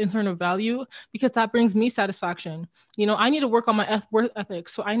confidence, that internal value, because that brings me satisfaction. I need to work on my work ethic.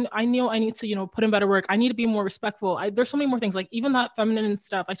 So I know I need to, put in better work. I need to be more respectful. There's so many more things, like even that feminine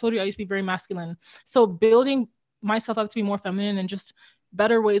stuff. I told you I used to be very masculine. So building myself up to be more feminine and just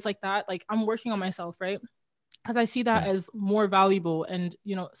better ways like that. Like I'm working on myself, right? Because I see that as more valuable and,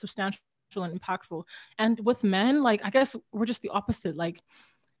 substantial and impactful. And with men, like, I guess we're just the opposite. Like,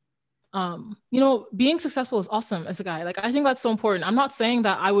 being successful is awesome as a guy. Like, I think that's so important. I'm not saying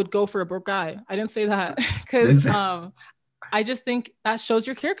that I would go for a broke guy. I didn't say that because, I just think that shows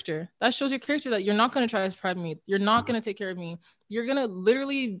your character. That shows your character that you're not going to try to provide me. You're not going to take care of me. You're going to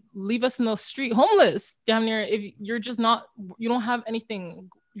literally leave us in the street homeless, damn near, if you're just not, you don't have anything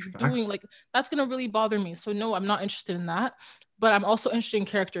doing. Like, that's going to really bother me. So no, I'm not interested in that. But I'm also interested in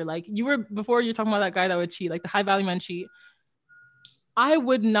character. Like before you're talking about that guy that would cheat, like the high value man cheat. I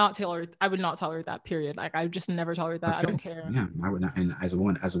would not tolerate that, period. Like I just never tolerate that. I don't care. Yeah, I would not. And as a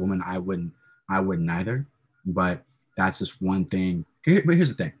woman, I wouldn't either. But that's just one thing. But here's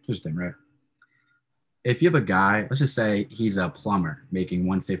the thing. Here's the thing, right? If you have a guy, let's just say he's a plumber making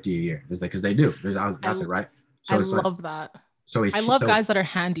 150 a year. There's like, because they do. There's out there, right? I So it's like, love that. so I he's love so guys that are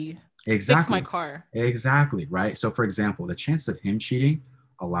handy. Fix my exactly, car. exactly, right. So for example, the chances of him cheating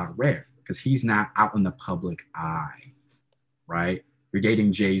a lot rare because he's not out in the public eye, right? You're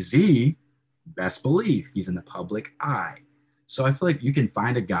dating Jay-Z, best believe he's in the public eye. So I feel like you can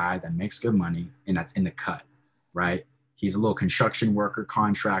find a guy that makes good money and that's in the cut, right? He's a little construction worker,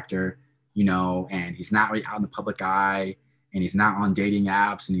 contractor, and he's not really out in the public eye and he's not on dating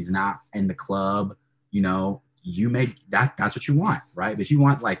apps and he's not in the club, you make that's what you want, right? But if you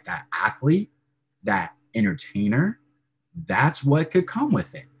want like that athlete, that entertainer, that's what could come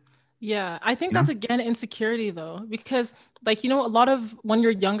with it. Yeah, I think You know? that's again insecurity though, because like, a lot of when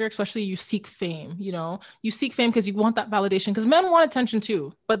you're younger, especially you seek fame, you seek fame because you want that validation because men want attention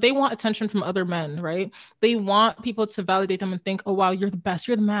too, but they want attention from other men, right? They want people to validate them and think, oh, wow, you're the best.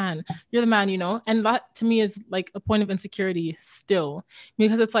 You're the man, and that to me is like a point of insecurity still,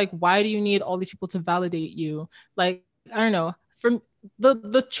 because it's like, why do you need all these people to validate you? Like, I don't know. For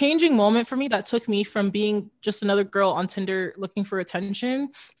the changing moment for me that took me from being just another girl on Tinder looking for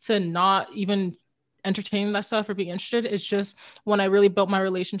attention to not even entertaining that stuff or being interested is just when I really built my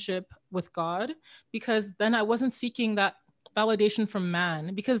relationship with God, because then I wasn't seeking that validation from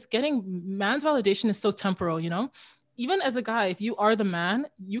man, because getting man's validation is so temporal, even as a guy, if you are the man,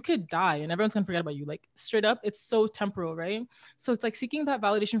 you could die and everyone's gonna forget about you. Like straight up, it's so temporal, right? So it's like seeking that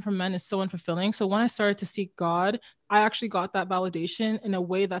validation from men is so unfulfilling. So when I started to seek God, I actually got that validation in a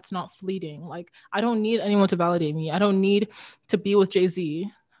way that's not fleeting. Like I don't need anyone to validate me. I don't need to be with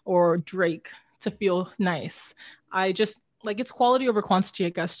Jay-Z or Drake to feel nice. I just like it's quality over quantity, I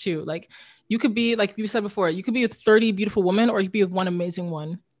guess, too. Like you could be, like you said before, you could be with 30 beautiful women or you could be with one amazing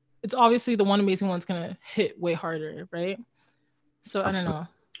one. It's obviously the one amazing one's gonna hit way harder, right? So I don't Absolutely. know.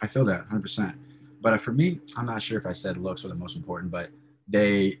 I feel that 100%. But for me, I'm not sure if I said looks were the most important, but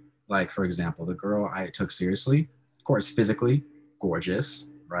they, like, for example, the girl I took seriously, of course, physically gorgeous,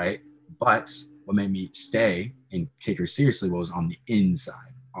 right? But what made me stay and take her seriously was on the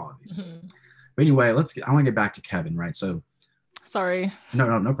inside, obviously. Mm-hmm. But anyway, I want to get back to Kevin, right? So, sorry. No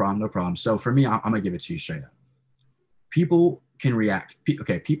problem, no problem. So for me, I'm gonna give it to you straight up. People can react.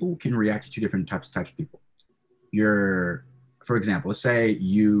 Okay, people can react to two different types of people. For example, let's say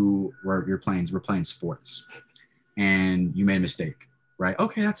we're playing sports, and you made a mistake, right?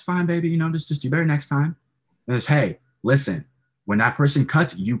 Okay, that's fine, baby. Just do better next time. And it's, hey, listen, when that person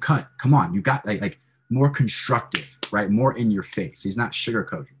cuts, you cut. Come on, you got like more constructive, right? More in your face. He's not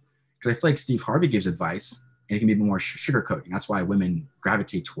sugarcoating. Because I feel like Steve Harvey gives advice, and it can be more sugarcoating. That's why women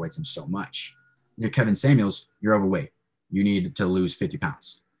gravitate towards him so much. Kevin Samuels, you're overweight. You need to lose 50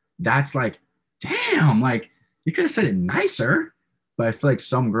 pounds. That's like, damn, like you could have said it nicer. But I feel like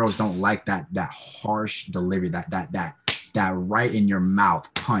some girls don't like that harsh delivery, that right in your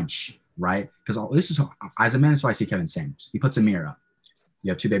mouth punch, right? Because this is, as a man, that's why I see Kevin Samuels. He puts a mirror up.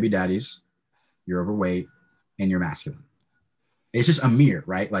 You have two baby daddies, you're overweight, and you're masculine. It's just a mirror,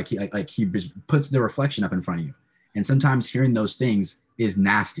 right? Like he puts the reflection up in front of you. And sometimes hearing those things is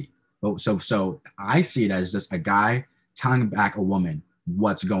nasty. So I see it as just a guy telling back a woman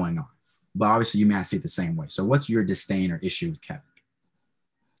what's going on. But obviously you may not see it the same way. So what's your disdain or issue with Kevin?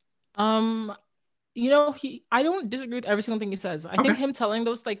 I don't disagree with every single thing he says. I think him telling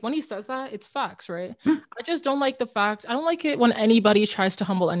those, like when he says that, it's facts, right? I just don't like I don't like it when anybody tries to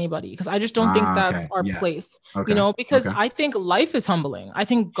humble anybody, because I just don't think that's our place, because I think life is humbling. I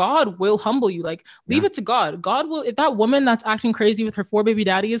think God will humble you. Like leave it to God. God will, if that woman that's acting crazy with her 4 baby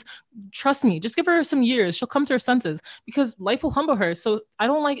daddies, trust me, just give her some years. She'll come to her senses because life will humble her. So I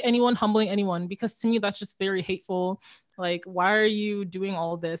don't like anyone humbling anyone, because to me, that's just very hateful. Like, why are you doing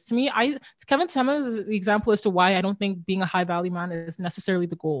all this? To me, Kevin Samuels is the example as to why I don't think being a high value man is necessarily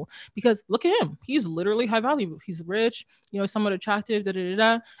the goal. Because look at him. He's literally high value. He's rich, somewhat attractive,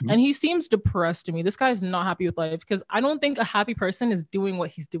 and he seems depressed to me. This guy's not happy with life, because I don't think a happy person is doing what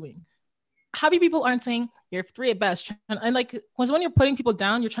he's doing. Happy people aren't saying you're 3 at best. And like, when you're putting people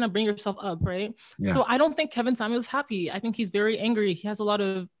down, you're trying to bring yourself up, right? Yeah. So I don't think Kevin Samuels is happy. I think he's very angry. He has a lot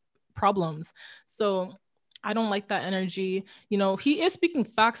of problems. So I don't like that energy. He is speaking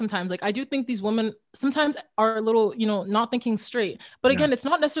facts sometimes. Like, I do think these women sometimes are a little, not thinking straight. But again, it's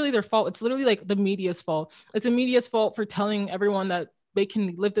not necessarily their fault. It's literally like the media's fault. It's the media's fault for telling everyone that they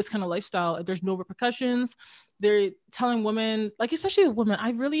can live this kind of lifestyle. There's no repercussions. They're telling women, like, especially the women,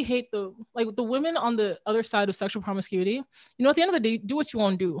 I really hate the women on the other side of sexual promiscuity. You know, at the end of the day, do what you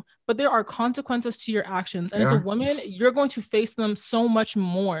want to do, but there are consequences to your actions. And as a woman, you're going to face them so much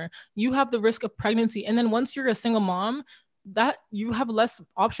more. You have the risk of pregnancy. And then once you're a single mom, that you have less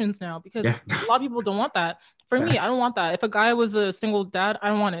options now, because a lot of people don't want that. For me, I don't want that. If a guy was a single dad, I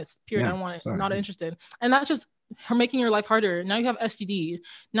don't want it. Period. I don't want it. Not interested. And that's just her making your life harder. Now you have STD.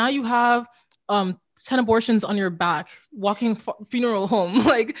 Now you have 10 abortions on your back, walking funeral home.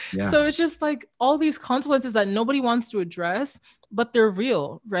 Like, so it's just like all these consequences that nobody wants to address, but they're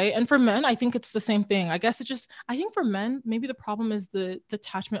real, right? And for men, I think it's the same thing. I guess I think for men, maybe the problem is the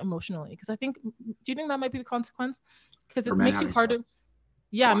detachment emotionally. Because do you think that might be the consequence? Because it makes you harder.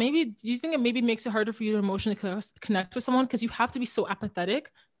 Yeah, maybe. Do you think it maybe makes it harder for you to emotionally connect with someone because you have to be so apathetic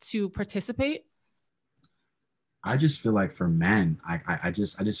to participate? I just feel like for men, I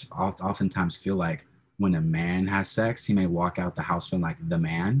just oftentimes feel like when a man has sex, he may walk out the house feeling like the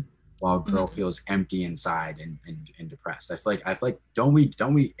man, while a girl feels empty inside and depressed. I feel like don't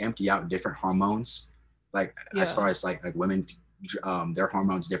we empty out different hormones, like as far as like women, their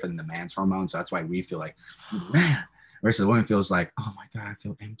hormones different than the man's hormones. So that's why we feel like, man, versus the woman feels like, oh my God, I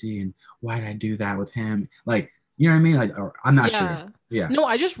feel empty, and why did I do that with him? Like, you know what I mean? Like, or I'm not sure. Yeah. No,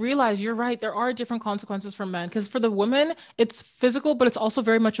 I just realized you're right. There are different consequences for men, because for the women, it's physical, but it's also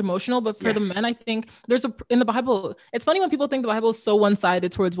very much emotional. But for the men, I think in the Bible, it's funny when people think the Bible is so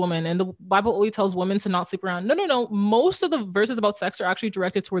one-sided towards women, and the Bible only tells women to not sleep around. No. Most of the verses about sex are actually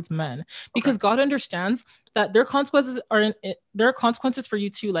directed towards men, because God understands that there are consequences for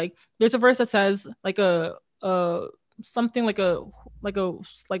you too. Like, there's a verse that says like something like a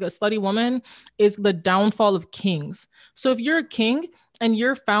slutty woman is the downfall of kings. So if you're a king and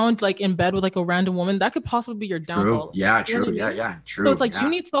you're found like in bed with like a random woman, that could possibly be your downfall. True. Yeah, true. You know I mean? Yeah, true. So it's like you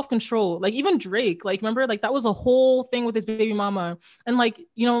need self-control. Like even Drake, like remember, like that was a whole thing with his baby mama. And like,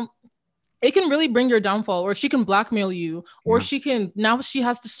 you know, it can really bring your downfall, or she can blackmail you, or she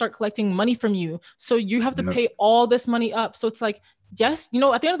has to start collecting money from you. So you have to pay all this money up. So it's like, yes, you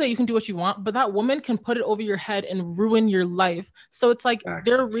know, at the end of the day, you can do what you want, but that woman can put it over your head and ruin your life. So it's like,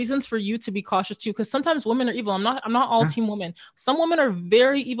 there are reasons for you to be cautious too. Cause sometimes women are evil. I'm not all team women. Some women are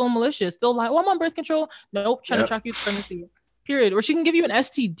very evil and malicious. They'll like, oh, I'm on birth control. Nope. Trying to track you to pregnancy, period. Or she can give you an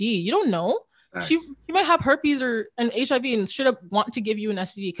STD. You don't know. She might have herpes or an HIV and should have want to give you an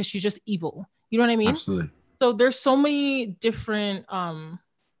STD because she's just evil. You know what I mean? Absolutely. So there's so many different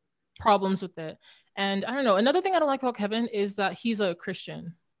problems with it. And I don't know. Another thing I don't like about Kevin is that he's a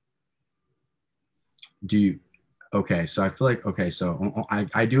Christian. So I feel like, so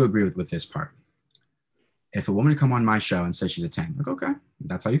I do agree with this part. If a woman come on my show and say she's a 10, like, okay,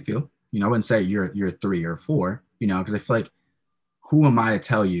 that's how you feel. You know, and say you're a 3 or 4, you know, because I feel like, who am I to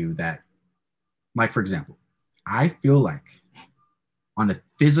tell you that? Like, for example, I feel like on a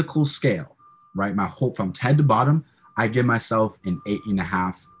physical scale, right, from head to bottom, I give myself an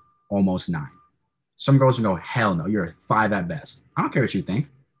 8.5, almost 9. Some girls will go, hell no, you're a 5 at best. I don't care what you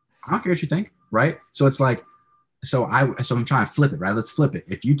think. Right? So it's like, so I'm trying to flip it, right? Let's flip it.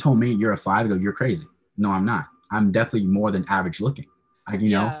 If you told me you're a 5, I go, you're crazy. No, I'm not. I'm definitely more than average looking.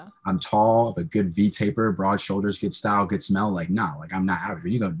 Know, I'm tall, have a good V taper, broad shoulders, good style, good smell. Like, no, like I'm not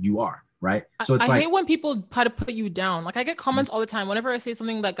average. You are. Right. So it's I hate when people try to put you down. Like I get comments all the time. Whenever I say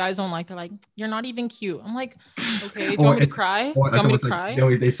something that guys don't like, they're like, you're not even cute. I'm like, okay, do you want me to cry?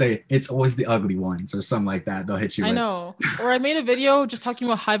 They say it's always the ugly ones or something like that. They'll hit you. I know. Or I made a video just talking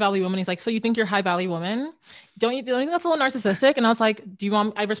about high value women. He's like, so you think you're high value woman? Don't you think that's a little narcissistic? And I was like,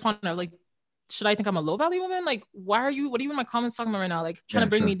 I responded, I was like, should I think I'm a low value woman? Like, what are you in my comments talking about right now? Like trying to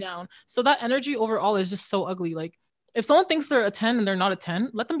bring me down. So that energy overall is just so ugly. Like if someone thinks they're a 10 and they're not a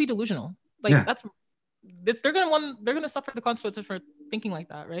 10, let them be delusional. Like they're gonna suffer the consequences for thinking like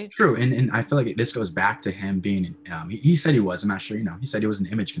that, right? True. And I feel like this goes back to him being he said he was, I'm not sure, you know, he said he was an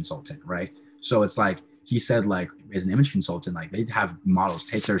image consultant, right? So it's like he said, like, as an image consultant, like they'd have models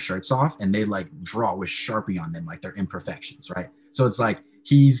take their shirts off and they like draw with Sharpie on them like their imperfections, right? So it's like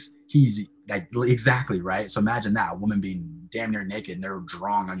he's like exactly right. So imagine that, a woman being damn near naked and they're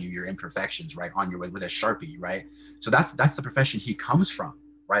drawing on you your imperfections, right, on your with a Sharpie, right? So that's the profession he comes from,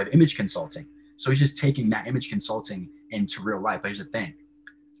 right? Image consulting. So he's just taking that image consulting into real life. But here's the thing: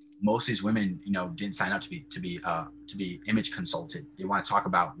 most of these women, you know, didn't sign up to be image consulted. They want to talk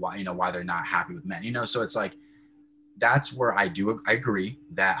about why they're not happy with men, you know. So it's like, that's where I agree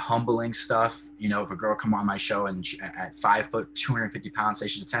that humbling stuff, you know, if a girl come on my show and she, at 5 foot, 250 pounds, say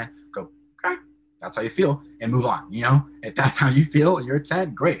she's a 10, go, okay, that's how you feel, and move on. You know, if that's how you feel, you're a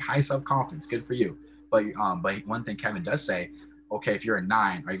 10, great, high self-confidence, good for you. But one thing Kevin does say, okay, if you're a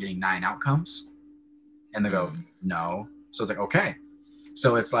 9, are you getting 9 outcomes? And they go, no. So it's like, okay.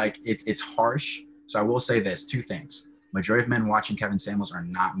 So it's like, it's harsh. So I will say this, 2 things. Majority of men watching Kevin Samuels are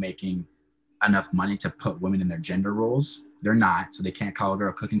not making enough money to put women in their gender roles. They're not. So they can't call a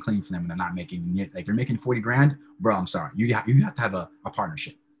girl cook and clean for them. And they're not making it. Like, they're making 40 grand. Bro, I'm sorry. You have to have a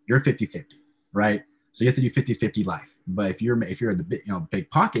partnership. You're 50-50, right? So you have to do 50-50 life. But if you're the big, big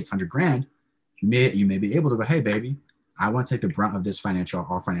pockets, 100 grand, you may be able to go, hey, baby, I want to take the brunt of this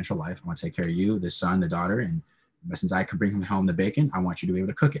all financial life. I want to take care of you, the son, the daughter. And since I can bring home the bacon, I want you to be able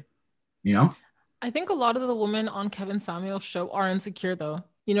to cook it, I think a lot of the women on Kevin Samuel's show are insecure though.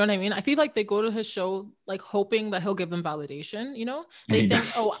 You know what I mean? I feel like they go to his show like hoping that he'll give them validation, They think,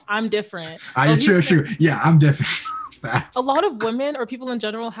 oh, I'm different. True. Yeah, I'm different. Facts. A lot of women or people in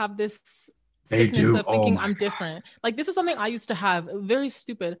general have this sickness of thinking I'm different. Like, this is something I used to have. Very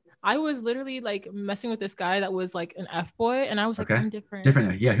stupid. I was literally like messing with this guy that was like an F-boy, and I was like, I'm different.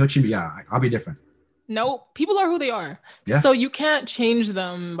 Yeah, he'll treat me. Yeah, I'll be different. No, people are who they are. Yeah. So you can't change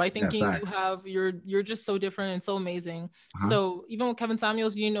them by thinking you're just so different and so amazing. So even with Kevin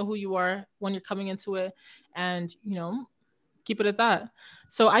Samuels, you know who you are when you're coming into it, and keep it at that.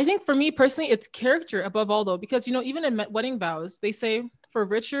 So I think for me personally, it's character above all though, because even in wedding vows, they say for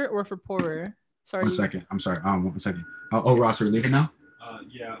richer or for poorer. Sorry. 1 second. I'm sorry. 1 second. Ross, are we leaving now?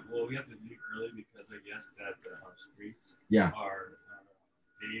 Yeah. Well, we have to leave early because I guess that our streets are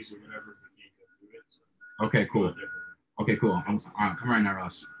days or whatever. Okay, cool. I'm come right now,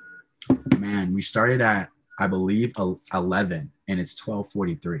 Ross. Man, we started at, I believe, 11, and it's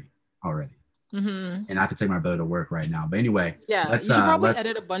 12:43 already. And I have to take my brother to work right now. But anyway, you should probably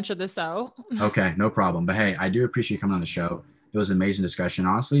edit a bunch of this out. Okay, no problem. But hey, I do appreciate you coming on the show. It was an amazing discussion,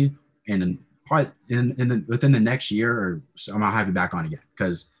 honestly. And within the next year or so, I'm gonna have you back on again,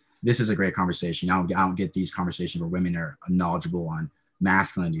 because this is a great conversation. I don't get these conversations where women are knowledgeable on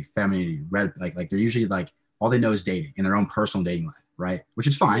masculinity, femininity, like they're usually like all they know is dating in their own personal dating life, right? Which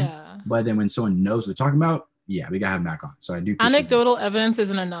is fine. Yeah. But then when someone knows what they're talking about, we gotta have them back on. So I do. Anecdotal evidence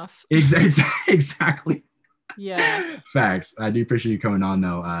isn't enough. Exactly. Yeah. Facts. I do appreciate you coming on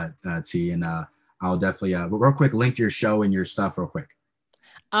though, T, and I'll definitely real quick link your show and your stuff real quick.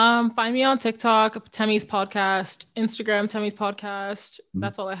 Find me on TikTok, Temmie's Podcast, Instagram, Temmie's Podcast.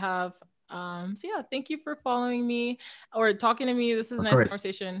 That's all I have. So yeah, thank you for following me or talking to me. This is a nice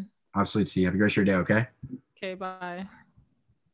conversation. Absolutely. T. Have a great day. Okay. Okay. Bye.